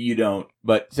you don't.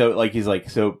 But so, like, he's like,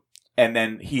 so, and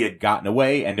then he had gotten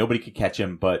away and nobody could catch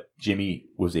him, but Jimmy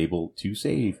was able to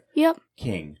save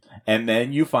King. And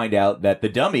then you find out that the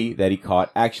dummy that he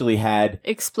caught actually had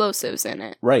explosives in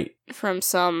it. Right. From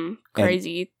some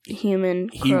crazy human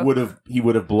crook. He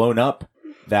would have blown up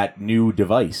that new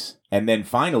device. And then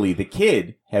finally the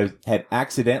kid had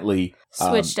accidentally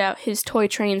switched out his toy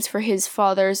trains for his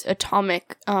father's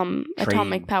atomic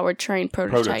powered train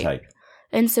prototype.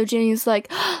 And so Jimmy's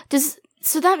like,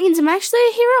 so that means I'm actually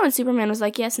a hero? And Superman was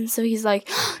like, yes. And so he's like,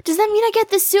 does that mean I get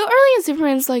this suit early? And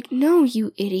Superman's like, no,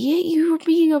 you idiot. You were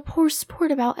being a poor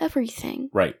sport about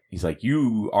everything. Right. He's like,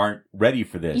 you aren't ready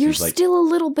for this. You're He's like, still a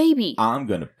little baby. I'm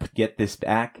going to get this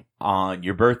back on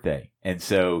your birthday. And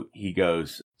so he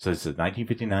goes, so it's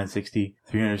 1959, 60,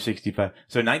 365.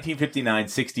 So 1959,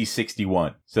 60,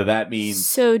 61. So that means...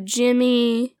 So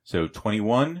Jimmy... So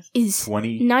 21? Is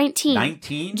 20? 19.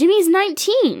 19? Jimmy's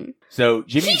 19. So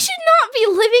Jimmy... He should not be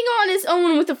living on his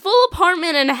own with a full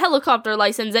apartment and a helicopter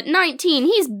license at 19.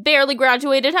 He's barely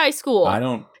graduated high school.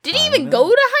 Did he even go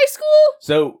to high school?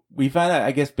 So we found out,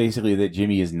 I guess, basically that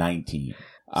Jimmy is 19.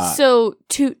 So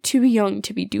too young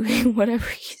to be doing whatever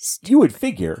he's doing. You would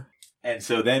figure. And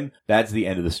so then that's the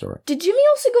end of the story. Did Jimmy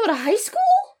also go to high school?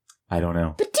 I don't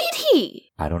know. But did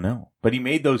he? I don't know. But he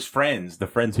made those friends, the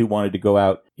friends who wanted to go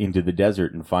out into the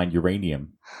desert and find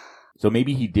uranium. So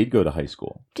maybe he did go to high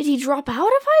school. Did he drop out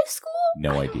of high school?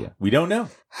 No idea. We don't know.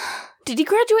 Did he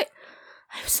graduate?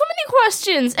 I have so many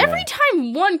questions. Yeah. Every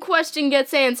time one question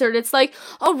gets answered, it's like,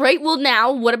 all right, well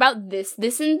now, what about this,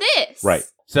 this, and this? Right.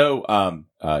 So,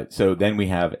 so then we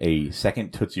have a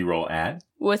second Tootsie Roll ad.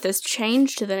 With this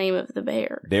change to the name of the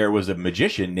bear. There was a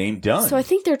magician named Dunn. So I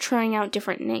think they're trying out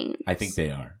different names. I think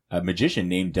they are. A magician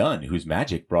named Dunn, whose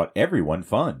magic brought everyone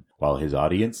fun. While his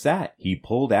audience sat, he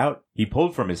pulled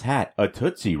from his hat a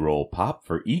Tootsie Roll Pop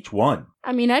for each one.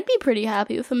 I mean, I'd be pretty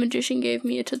happy if a magician gave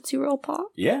me a Tootsie Roll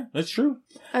Pop. Yeah, that's true.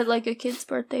 At like a kid's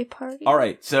birthday party. All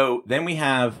right, so then we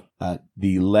have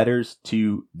the letters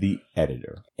to the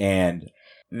editor. And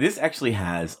this actually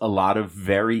has a lot of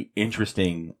very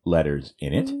interesting letters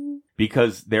in it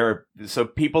because so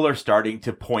people are starting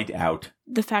to point out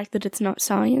the fact that it's not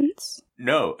science.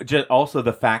 No, just also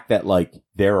the fact that, like,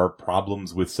 there are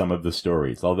problems with some of the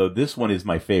stories, although this one is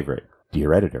my favorite.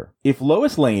 Dear editor, if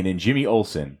Lois Lane and Jimmy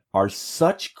Olsen are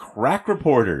such crack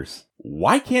reporters,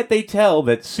 why can't they tell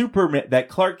that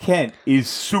Clark Kent is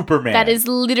Superman? That is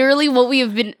literally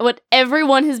what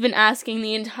everyone has been asking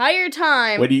the entire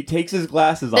time. When he takes his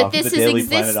glasses off at the Daily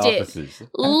Planet offices.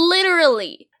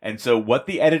 Literally. And so what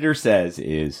the editor says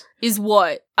is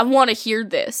what? I want to hear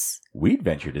this. We'd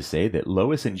venture to say that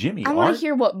Lois and Jimmy I want to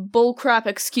hear what bullcrap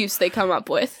excuse they come up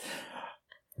with.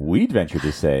 we'd venture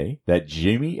to say that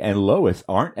Jimmy and Lois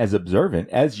aren't as observant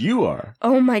as you are.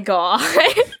 Oh my god.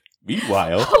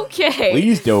 Meanwhile, okay.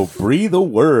 Please don't breathe a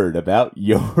word about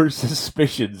your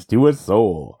suspicions to a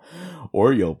soul,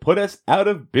 or you'll put us out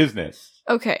of business.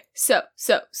 Okay, so,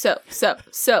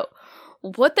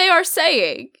 what they are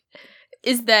saying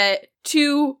is that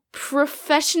two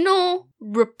professional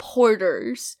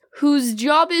reporters whose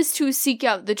job is to seek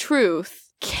out the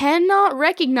truth cannot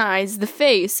recognize the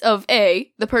face of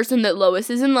A, the person that Lois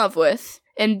is in love with,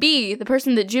 and B, the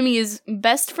person that Jimmy is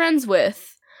best friends with.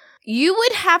 You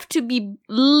would have to be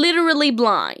literally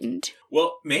blind.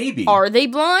 Well, maybe. Are they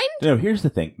blind? No, here's the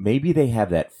thing. Maybe they have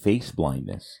that face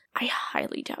blindness. I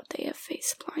highly doubt they have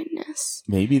face blindness.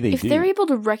 Maybe they do. If they're able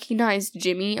to recognize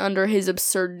Jimmy under his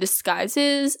absurd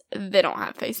disguises, they don't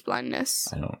have face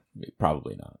blindness.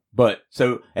 Probably not. But,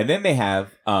 so, and then they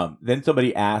have, then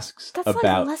somebody asks That's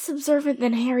about... like less observant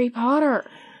than Harry Potter.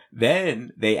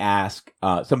 Then they ask,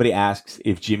 somebody asks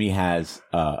if Jimmy has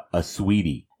a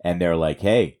sweetie. And they're like,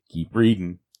 hey, keep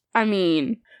reading. I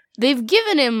mean, they've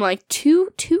given him like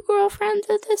two girlfriends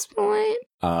at this point.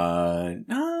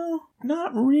 No,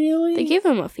 not really. They gave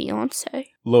him a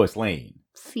fiance. Lois Lane.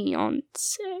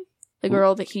 Fiance. The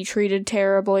girl that he treated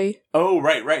terribly. Oh,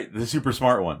 right. The super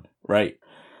smart one. Right.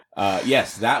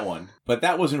 Yes, that one. But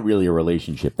that wasn't really a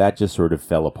relationship. That just sort of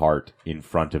fell apart in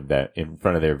front of their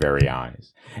very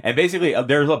eyes. And basically,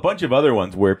 there's a bunch of other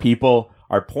ones where people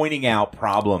are pointing out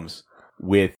problems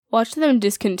with... Watch them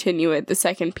discontinue it the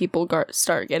second people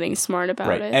start getting smart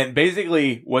about it. And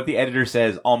basically, what the editor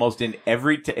says almost in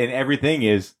everything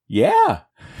is, yeah.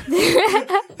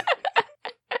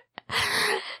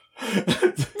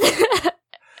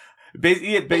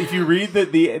 Basically, but if you read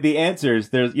the answers,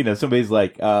 there's somebody's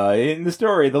like, in the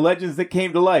story, the legends that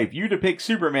came to life, you depict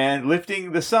Superman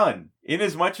lifting the sun,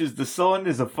 inasmuch as the sun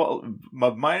is a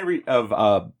minery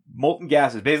of molten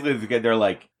gases. Basically, they're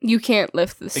like, you can't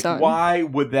lift the sun. Why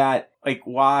would that? Like,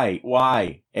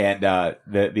 why? And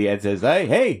the Ed says,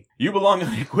 hey, you belong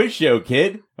on a quiz show,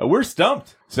 kid. We're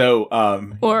stumped. So,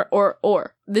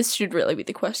 Or, this should really be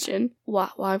the question.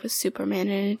 Why was Superman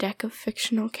in a deck of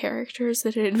fictional characters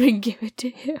that had been given to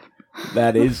him?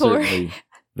 That is certainly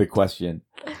the question.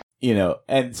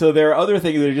 And so there are other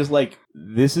things that are just like,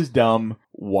 this is dumb.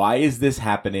 Why is this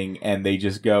happening? And they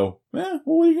just go, what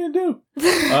are you going to do?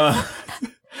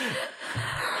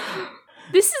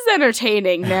 This is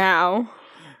entertaining now.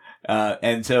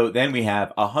 And so then we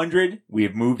have 100. We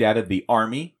have moved out of the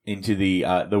army into the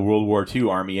World War II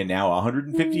army, and now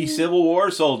 150 Civil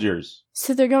War soldiers.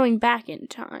 So they're going back in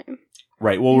time.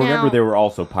 Right. Well, remember there were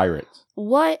also pirates.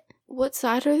 What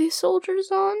side are these soldiers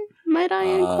on? Might I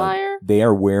inquire? They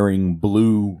are wearing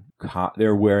blue.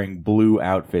 They're wearing blue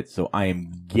outfits, so I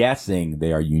am guessing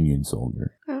they are Union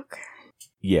soldiers. Okay.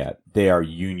 Yeah, they are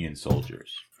Union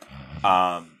soldiers.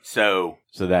 So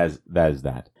that is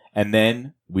that. And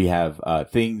then we have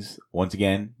things. Once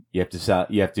again, you have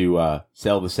to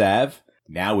sell the salve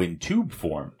now in tube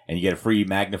form, and you get a free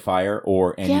magnifier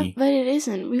or any. Yeah, but it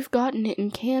isn't. We've gotten it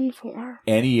in can form.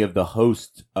 Any of the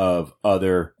host of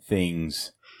other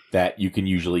things that you can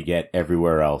usually get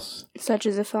everywhere else, such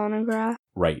as a phonograph.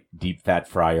 Right, deep fat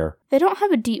fryer. They don't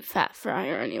have a deep fat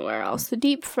fryer anywhere else. The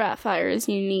deep fat fryer is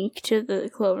unique to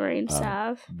the Cloverain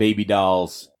salve. Baby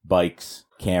dolls, bikes,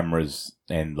 cameras,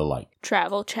 and the like.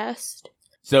 Travel chest.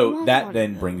 So that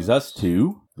then brings us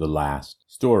to the last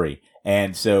story.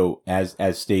 And so, as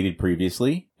stated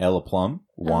previously, Ella Plum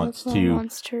wants to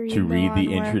read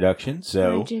the introduction.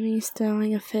 So Jimmy's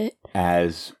throwing a fit.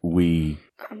 As we...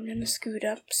 I'm going to scoot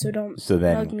up, so don't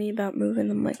bug me about moving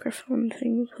the microphone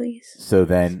thing, please. So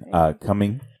then,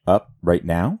 coming up right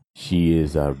now, she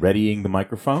is readying the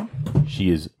microphone. She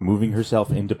is moving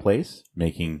herself into place,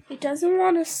 making... It doesn't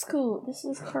want to scoot. This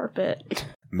is carpet.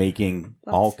 Making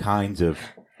all kinds of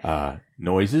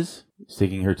noises,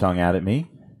 sticking her tongue out at me,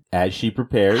 as she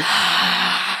prepares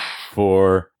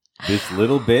for this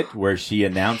little bit where she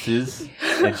announces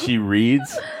and she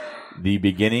reads the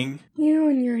beginning. You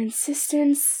and your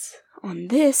insistence on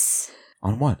this.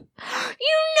 On what?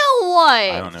 You know what?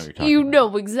 I don't know what you're talking about. You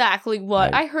know exactly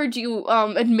what. Right. I heard you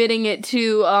admitting it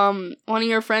to one of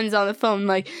your friends on the phone,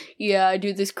 like, yeah, I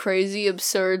do this crazy,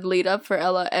 absurd lead up for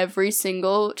Ella every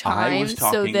single time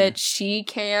so that she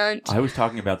can't. I was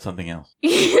talking about something else.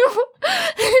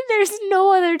 There's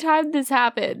no other time this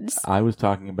happens. I was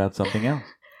talking about something else.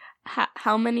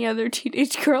 How many other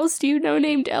teenage girls do you know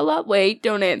named Ella? Wait,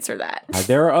 don't answer that.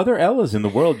 There are other Ellas in the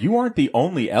world. You aren't the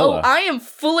only Ella. Oh, I am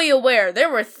fully aware. There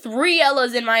were 3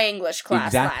 Ellas in my English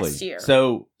class last year.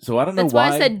 So I don't know why. That's why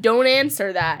I said don't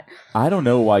answer that. I don't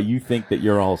know why you think that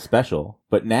you're all special,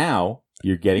 but now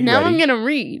You're getting now ready. I'm gonna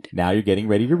read. Now you're getting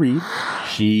ready to read.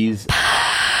 She's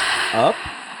up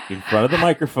in front of the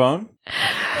microphone.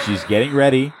 She's getting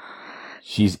ready.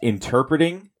 She's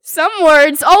interpreting. Some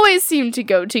words always seem to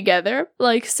go together,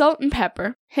 like salt and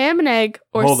pepper, ham and egg,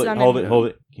 or Hold sun it. and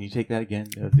moon. Can you take that again?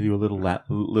 Do a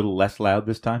little less loud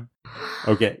this time.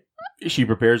 Okay. She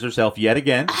prepares herself yet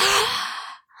again.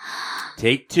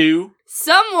 Take 2.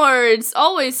 Some words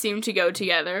always seem to go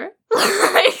together,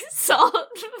 like salt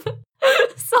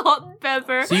and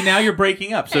pepper. See, now you're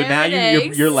breaking up. So ham now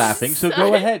and you're eggs, laughing. So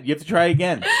go ahead. You have to try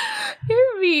again.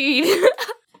 You're mean.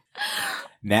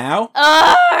 Now,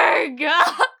 Oh,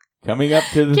 God. coming up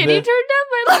to the... Can you turn down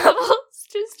my levels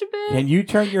just a bit? Can you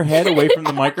turn your head away from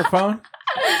the microphone?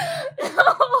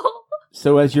 No.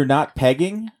 So as you're not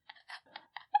pegging?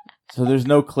 So there's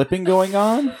no clipping going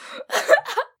on?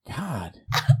 God.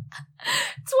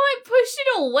 That's why I pushed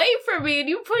it away from me and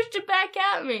you pushed it back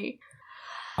at me.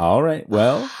 All right.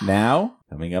 Well, now,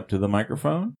 coming up to the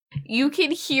microphone. You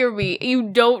can hear me. You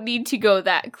don't need to go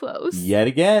that close. Yet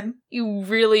again. You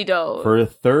really don't. For a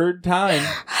third time.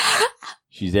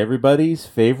 She's everybody's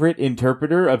favorite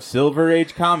interpreter of Silver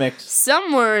Age comics.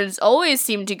 Some words always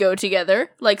seem to go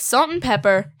together, like salt and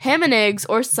pepper, ham and eggs,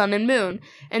 or sun and moon.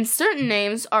 And certain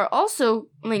names are also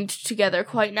linked together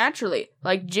quite naturally,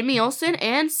 like Jimmy Olsen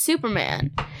and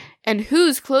Superman, and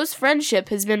whose close friendship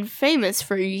has been famous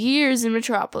for years in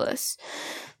Metropolis.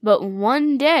 But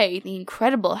one day, the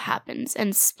incredible happens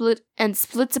and splits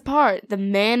apart the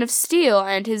Man of Steel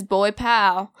and his boy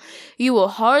pal. You will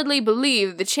hardly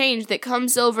believe the change that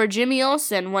comes over Jimmy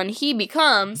Olsen when he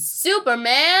becomes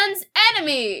Superman's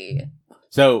enemy.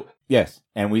 So, yes,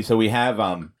 and we have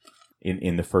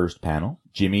in the first panel,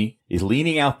 Jimmy is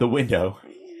leaning out the window,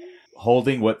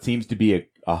 holding what seems to be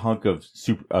a hunk of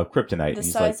kryptonite. The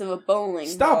size of a bowling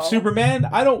Stop, ball. Superman!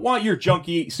 I don't want your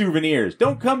junky souvenirs.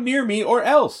 Don't come near me or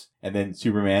else. And then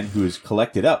Superman, who has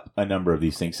collected up a number of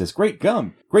these things, says, Great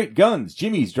guns.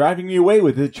 Jimmy's driving me away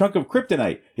with a chunk of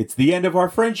kryptonite. It's the end of our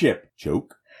friendship.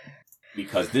 Choke.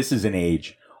 Because this is an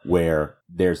age where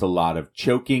there's a lot of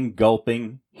choking,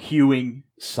 gulping, hewing,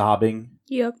 sobbing.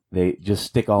 Yep. They just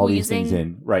stick all Wheezing. these things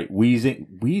in. Right,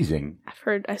 wheezing.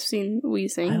 I've seen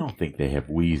wheezing. I don't think they have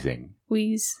wheezing.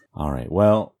 Wheeze. All right,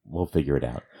 well, we'll figure it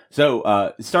out. So,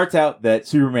 it starts out that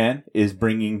Superman is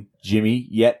bringing Jimmy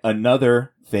yet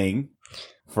another thing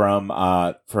from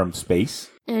space.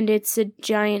 And it's a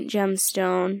giant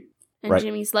gemstone. And Right.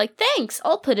 Jimmy's like, thanks,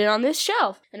 I'll put it on this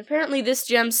shelf. And apparently this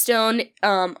gemstone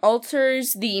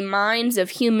alters the minds of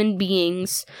human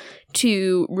beings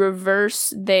to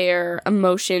reverse their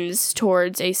emotions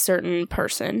towards a certain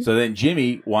person. So then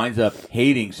Jimmy winds up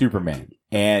hating Superman.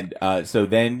 And so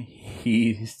then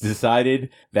he's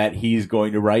decided that he's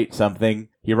going to write something.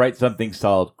 He writes something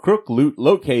called Crook Loot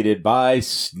Located by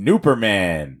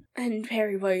Snooperman. And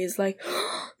Perry White is like,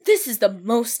 this is the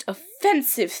most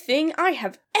offensive thing I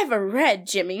have ever read,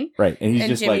 Jimmy. Right, and he's And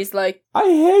just Jimmy's like, I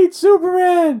hate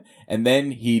Superman! And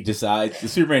then he decides, the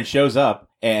Superman shows up,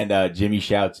 and Jimmy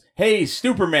shouts, Hey,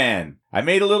 Snooperman! I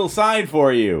made a little sign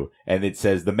for you! And it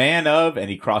says, the man of, and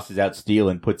he crosses out steel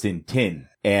and puts in tin.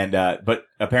 And, but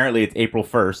apparently it's April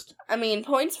 1st. I mean,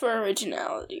 points for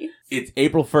originality. It's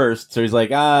April 1st, so he's like,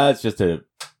 it's just a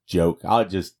joke. I'll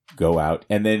just go out.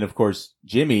 And then, of course,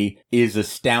 Jimmy is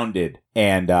astounded.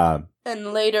 And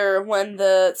later, when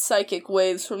the psychic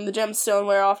waves from the gemstone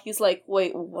wear off, he's like,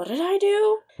 wait, what did I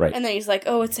do? Right. And then he's like,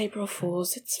 oh, it's April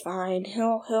Fool's. It's fine.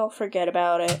 He'll forget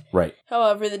about it. Right.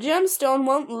 However, the gemstone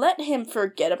won't let him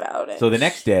forget about it. So the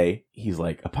next day, he's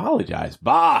like, apologize.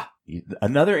 Bah!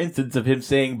 Another instance of him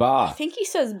saying bah. I think he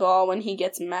says "ball" when he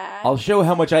gets mad. I'll show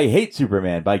how much I hate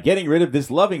Superman by getting rid of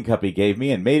this loving cup he gave me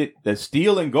and made it the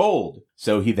steel and gold.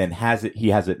 So he then has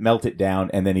it melt it down,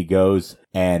 and then he goes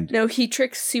and No, he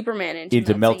tricks Superman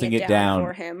into melting it down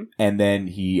for him. And then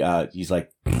he's like,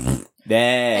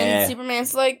 And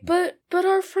Superman's like, but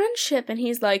our friendship, and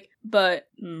he's like, but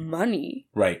money.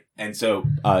 Right. And so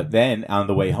then on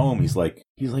the way home, he's like,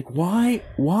 why?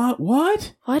 What?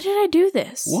 Why did I do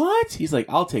this? What? He's like,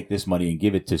 I'll take this money and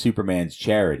give it to Superman's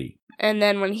charity. And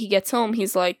then when he gets home,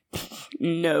 he's like,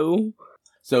 no.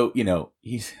 So,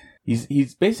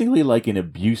 he's basically like an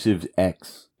abusive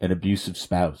ex, an abusive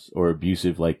spouse, or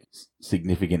abusive, like,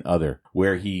 significant other,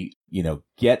 where he,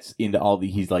 gets into all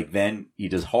then he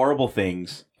does horrible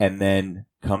things and then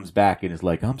comes back and is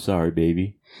like, I'm sorry,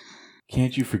 baby.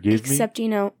 Can't you forgive me? Except, he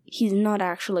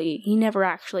never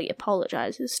actually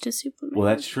apologizes to Superman. Well,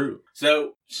 that's true.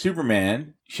 So,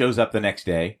 Superman shows up the next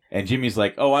day, and Jimmy's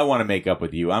like, oh, I want to make up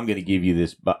with you. I'm going to give you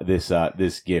this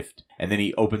gift. And then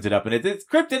he opens it up, and it's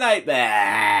kryptonite.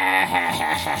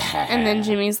 And then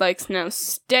Jimmy's like, no,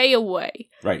 stay away.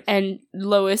 Right. And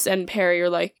Lois and Perry are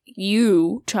like,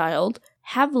 you, child,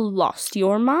 have lost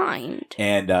your mind.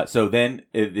 And so then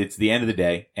it's the end of the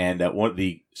day, and one of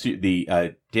the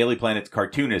Daily Planet's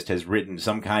cartoonist has written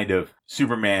some kind of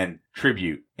Superman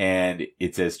tribute, and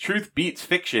it says truth beats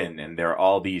fiction, and there are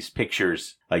all these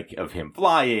pictures like of him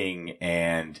flying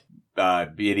and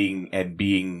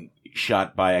being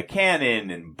shot by a cannon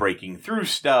and breaking through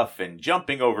stuff and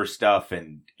jumping over stuff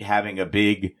and having a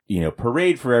big,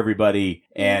 parade for everybody.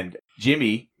 And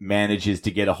Jimmy manages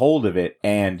to get a hold of it,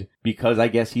 and because I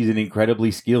guess he's an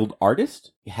incredibly skilled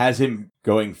artist, has him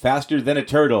going faster than a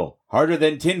turtle, harder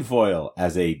than tinfoil,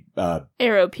 as a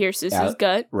arrow pierces his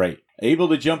gut. Right. Able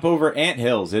to jump over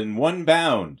anthills in one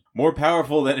bound. More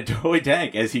powerful than a toy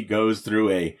tank, as he goes through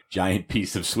a giant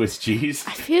piece of Swiss cheese.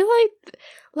 I feel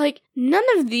like none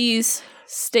of these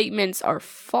statements are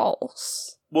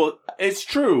false. Well, it's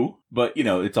true, but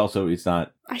it's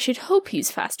not. I should hope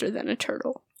he's faster than a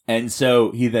turtle. And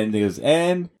so he then goes,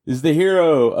 and is the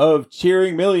hero of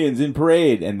cheering millions in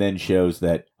parade, and then shows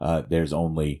that there's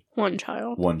only one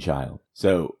child.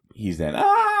 So he's then,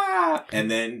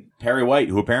 and then Perry White,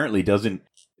 who apparently doesn't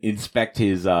inspect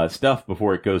his stuff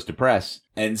before it goes to press.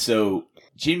 And so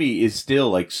Jimmy is still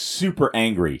like super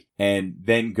angry, and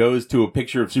then goes to a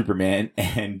picture of Superman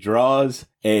and draws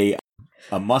a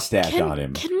mustache on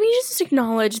him. Can we just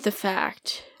acknowledge the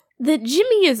fact that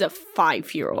Jimmy is a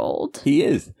 5-year-old? He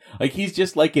is. Like, he's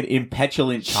just like an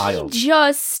impetulant child.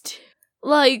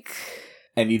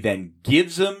 And he then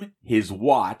gives him his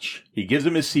watch. He gives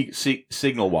him his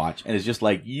signal watch, and is just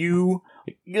like, ugh.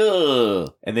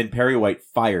 And then Perry White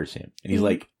fires him. And he's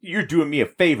like, you're doing me a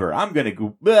favor. I'm going to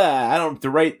go, I don't have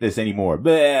to write this anymore.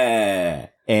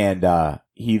 And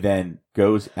he then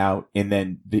goes out, and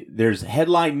then there's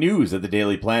headline news of the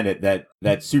Daily Planet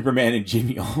that Superman and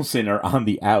Jimmy Olsen are on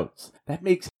the outs. That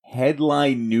makes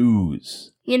headline news.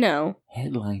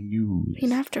 Headline news. I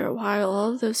mean, after a while,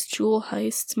 all of those jewel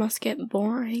heists must get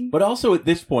boring. But also at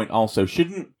this point,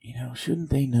 shouldn't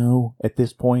they know at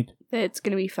this point that it's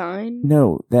gonna be fine?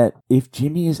 No, that if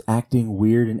Jimmy is acting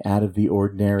weird and out of the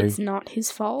ordinary, it's not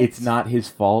his fault. It's not his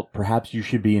fault. Perhaps you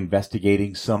should be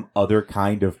investigating some other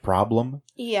kind of problem.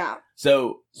 Yeah.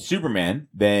 So Superman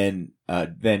then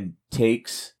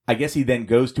takes. I guess he then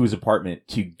goes to his apartment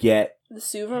to get the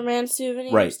Superman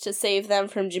souvenirs to save them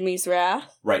from Jimmy's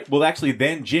wrath. Right. Well, actually,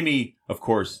 then Jimmy, of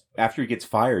course, after he gets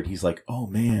fired, he's like, "Oh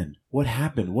man, what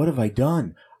happened? What have I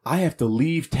done? I have to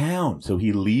leave town." So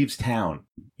he leaves town,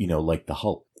 like the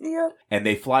Hulk. Yeah. And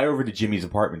they fly over to Jimmy's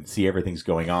apartment to see everything's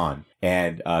going on.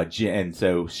 And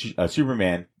so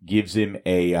Superman gives him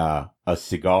a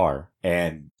cigar,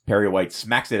 and Perry White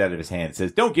smacks it out of his hand and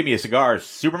says, "Don't give me a cigar,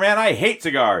 Superman. I hate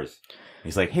cigars."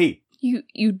 He's like, "Hey,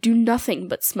 you do nothing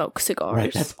but smoke cigars."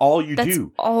 Right, that's all you do. That's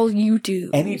all you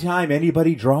do. Anytime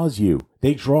anybody draws you,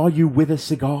 they draw you with a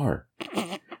cigar.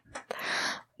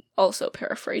 Also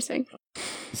paraphrasing.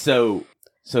 So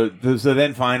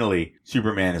then finally,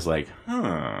 Superman is like,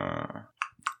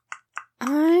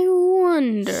 I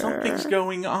wonder. Something's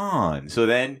going on. So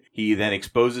then he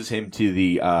exposes him to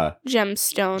the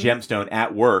gemstone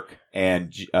at work,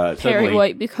 and Perry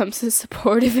White becomes a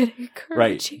supportive and encouraging.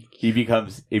 Right. He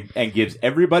becomes and gives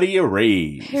everybody a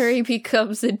raise. Harry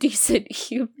becomes a decent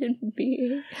human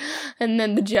being, and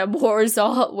then the gem wears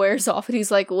off, and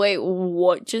he's like, "Wait,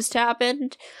 what just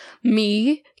happened?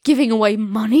 Me giving away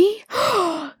money?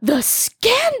 The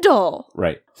scandal!"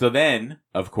 Right. So then,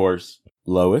 of course,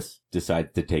 Lois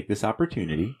decides to take this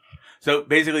opportunity. So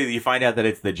basically, you find out that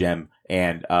it's the gem,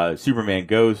 and Superman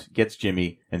gets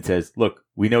Jimmy, and says, "Look,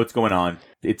 we know what's going on.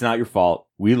 It's not your fault.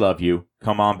 We love you.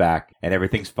 Come on back, and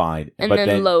everything's fine." And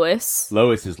then Lois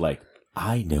is like,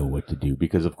 "I know what to do,"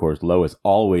 because of course Lois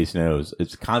always knows.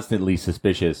 It's constantly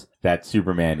suspicious that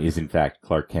Superman is in fact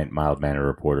Clark Kent, mild-mannered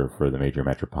reporter for the major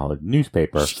metropolitan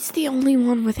newspaper. She's the only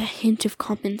one with a hint of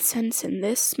common sense in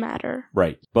this matter.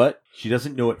 Right, but she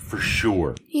doesn't know it for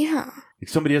sure. Yeah. If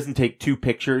somebody doesn't take 2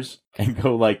 pictures and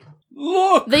go like,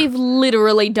 "Look!" They've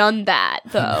literally done that,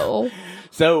 though.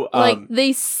 So,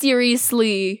 they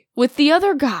seriously, with the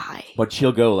other guy. But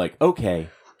she'll go like, "Okay,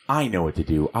 I know what to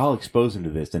do. I'll expose him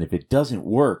to this, and if it doesn't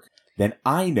work, then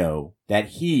I know that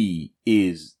he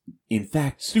is, in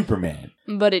fact, Superman."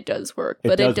 But it does work.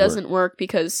 But it doesn't work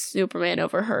because Superman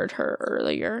overheard her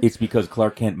earlier. It's because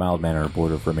Clark Kent, mild-mannered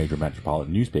reporter for a major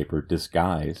metropolitan newspaper,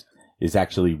 disguised is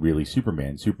actually really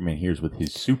Superman. Superman hears with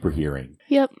his super hearing.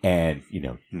 Yep. And,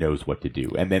 knows what to do.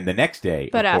 And then the next day,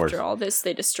 but after all this,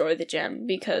 they destroy the gem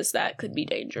because that could be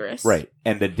dangerous. Right.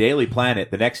 And the Daily Planet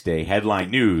the next day,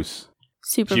 headline news,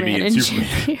 Superman Jimmy and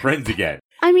Superman friends again.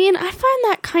 I mean, I find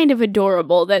that kind of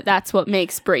adorable that that's what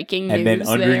makes breaking news. And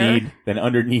then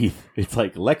underneath, it's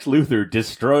like Lex Luthor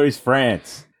destroys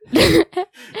France. Jimmy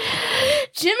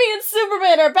and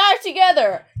Superman are back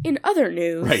together. In other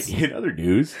news. Right, in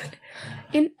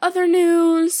other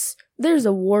news, there's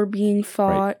a war being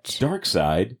fought.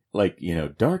 Right.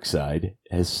 Darkseid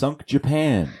has sunk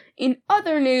Japan. In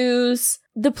other news,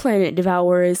 the planet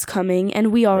devourer is coming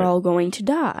and we are all going to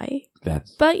die.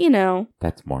 But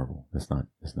that's Marvel. That's not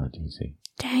DC.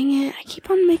 Dang it, I keep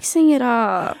on mixing it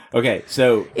up. Okay,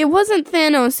 so it wasn't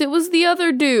Thanos, it was the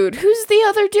other dude. Who's the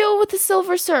other dude with the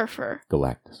Silver Surfer?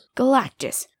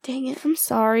 Galactus. Dang it, I'm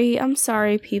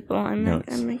sorry, people. I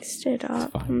mixed it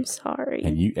up. I'm sorry.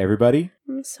 And you, everybody?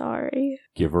 I'm sorry.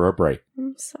 Give her a break.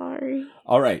 I'm sorry.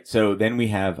 All right, so then we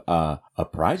have a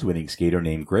prize-winning skater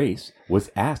named Grace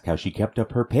was asked how she kept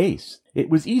up her pace. It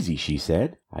was easy, she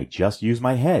said. I just use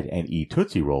my head and eat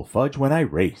Tootsie Roll Fudge when I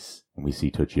race. And we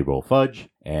see Tootsie Roll Fudge,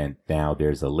 and now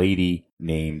there's a lady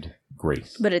named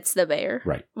Grace. But it's the bear.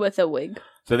 Right. With a wig.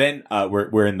 So then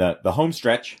we're in the home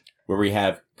stretch where we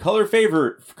have color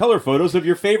photos of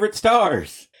your favorite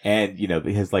stars. And,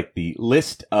 it has like the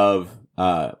list of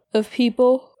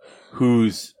people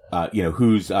whose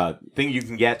thing you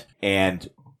can get. And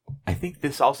I think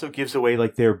this also gives away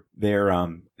like their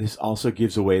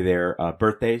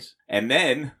birthdays. And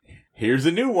then here's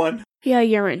a new one. Yeah,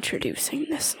 you're introducing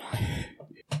this one.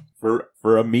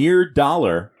 For a mere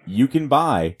 $1, you can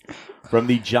buy from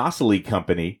the Jocely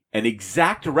Company an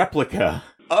exact replica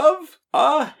of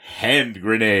a hand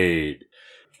grenade.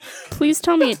 Please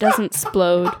tell me it doesn't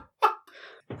explode.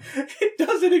 It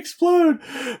doesn't explode,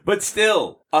 but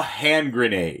still a hand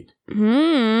grenade.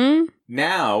 Now,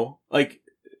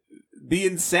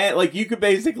 you could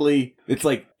basically,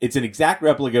 it's an exact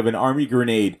replica of an army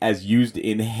grenade as used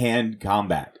in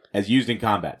combat.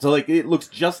 So it looks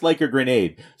just like a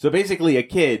grenade. So basically a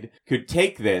kid could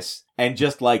take this and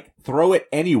just throw it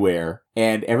anywhere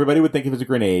and everybody would think it was a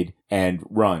grenade and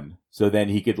run. So then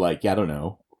he could I don't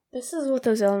know. This is what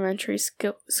those elementary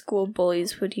school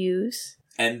bullies would use.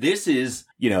 And this is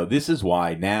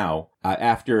why now,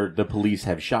 after the police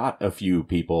have shot a few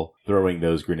people throwing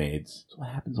those grenades, that's what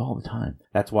happens all the time.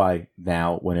 That's why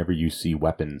now, whenever you see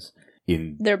weapons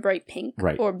they're bright pink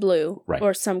or blue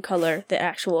or some color, the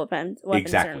actual weapons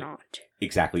are not.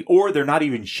 Exactly. Or they're not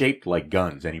even shaped like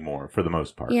guns anymore, for the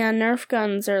most part. Yeah, Nerf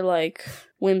guns are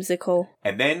whimsical.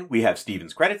 And then we have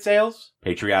Steven's credit sales,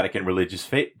 patriotic and religious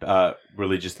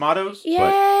mottos.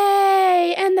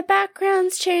 Yay! And the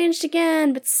background's changed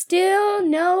again, but still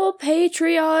no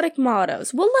patriotic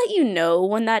mottos. We'll let you know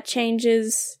when that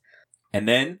changes. And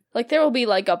then? There will be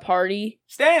a party.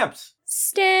 Stamps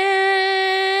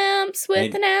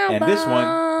with an album. And this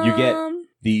one, you get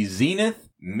the Zenith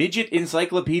Midget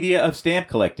Encyclopedia of Stamp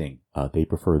Collecting. They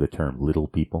prefer the term little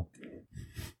people.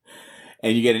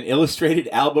 And you get an illustrated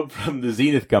album from the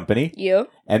Zenith Company.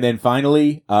 Yep. And then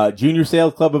finally, Junior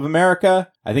Sales Club of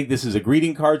America. I think this is a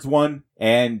greeting cards one.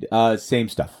 And same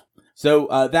stuff. So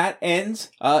that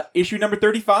ends issue number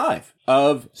 35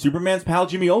 of Superman's pal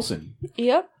Jimmy Olsen.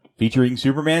 Yep. Featuring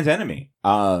Superman's enemy.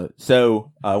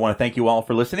 So I want to thank you all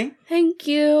for listening. Thank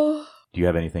you. Do you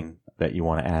have anything that you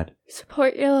want to add?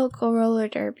 Support your local roller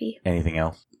derby. Anything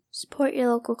else? Support your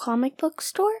local comic book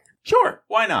store. Sure,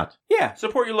 why not? Yeah,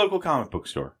 support your local comic book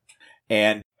store.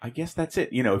 And I guess that's it.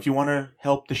 If you want to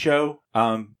help the show,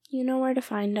 you know where to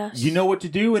find us. You know what to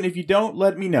do, and if you don't,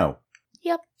 let me know.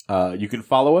 Yep. You can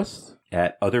follow us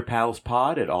at Other Pals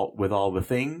Pod with all the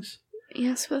things.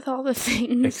 Yes, with all the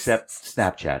things. Except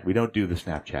Snapchat. We don't do the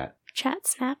Snapchat.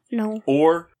 Snap? No.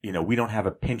 Or, we don't have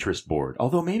a Pinterest board.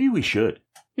 Although maybe we should.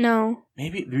 No.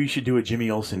 Maybe we should do a Jimmy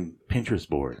Olsen Pinterest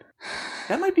board.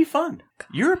 That might be fun.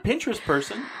 You're a Pinterest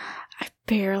person. I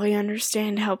barely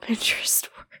understand how Pinterest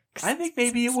works. I think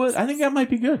maybe it would. I think that might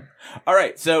be good. All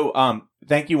right. So,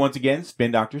 thank you once again,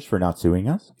 Spin Doctors, for not suing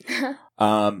us.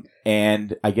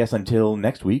 And I guess until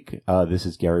next week, this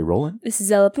is Gary Rowland. This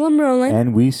is Ella Plum Rowland.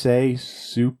 And we say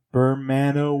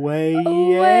Superman away.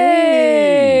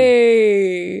 Away!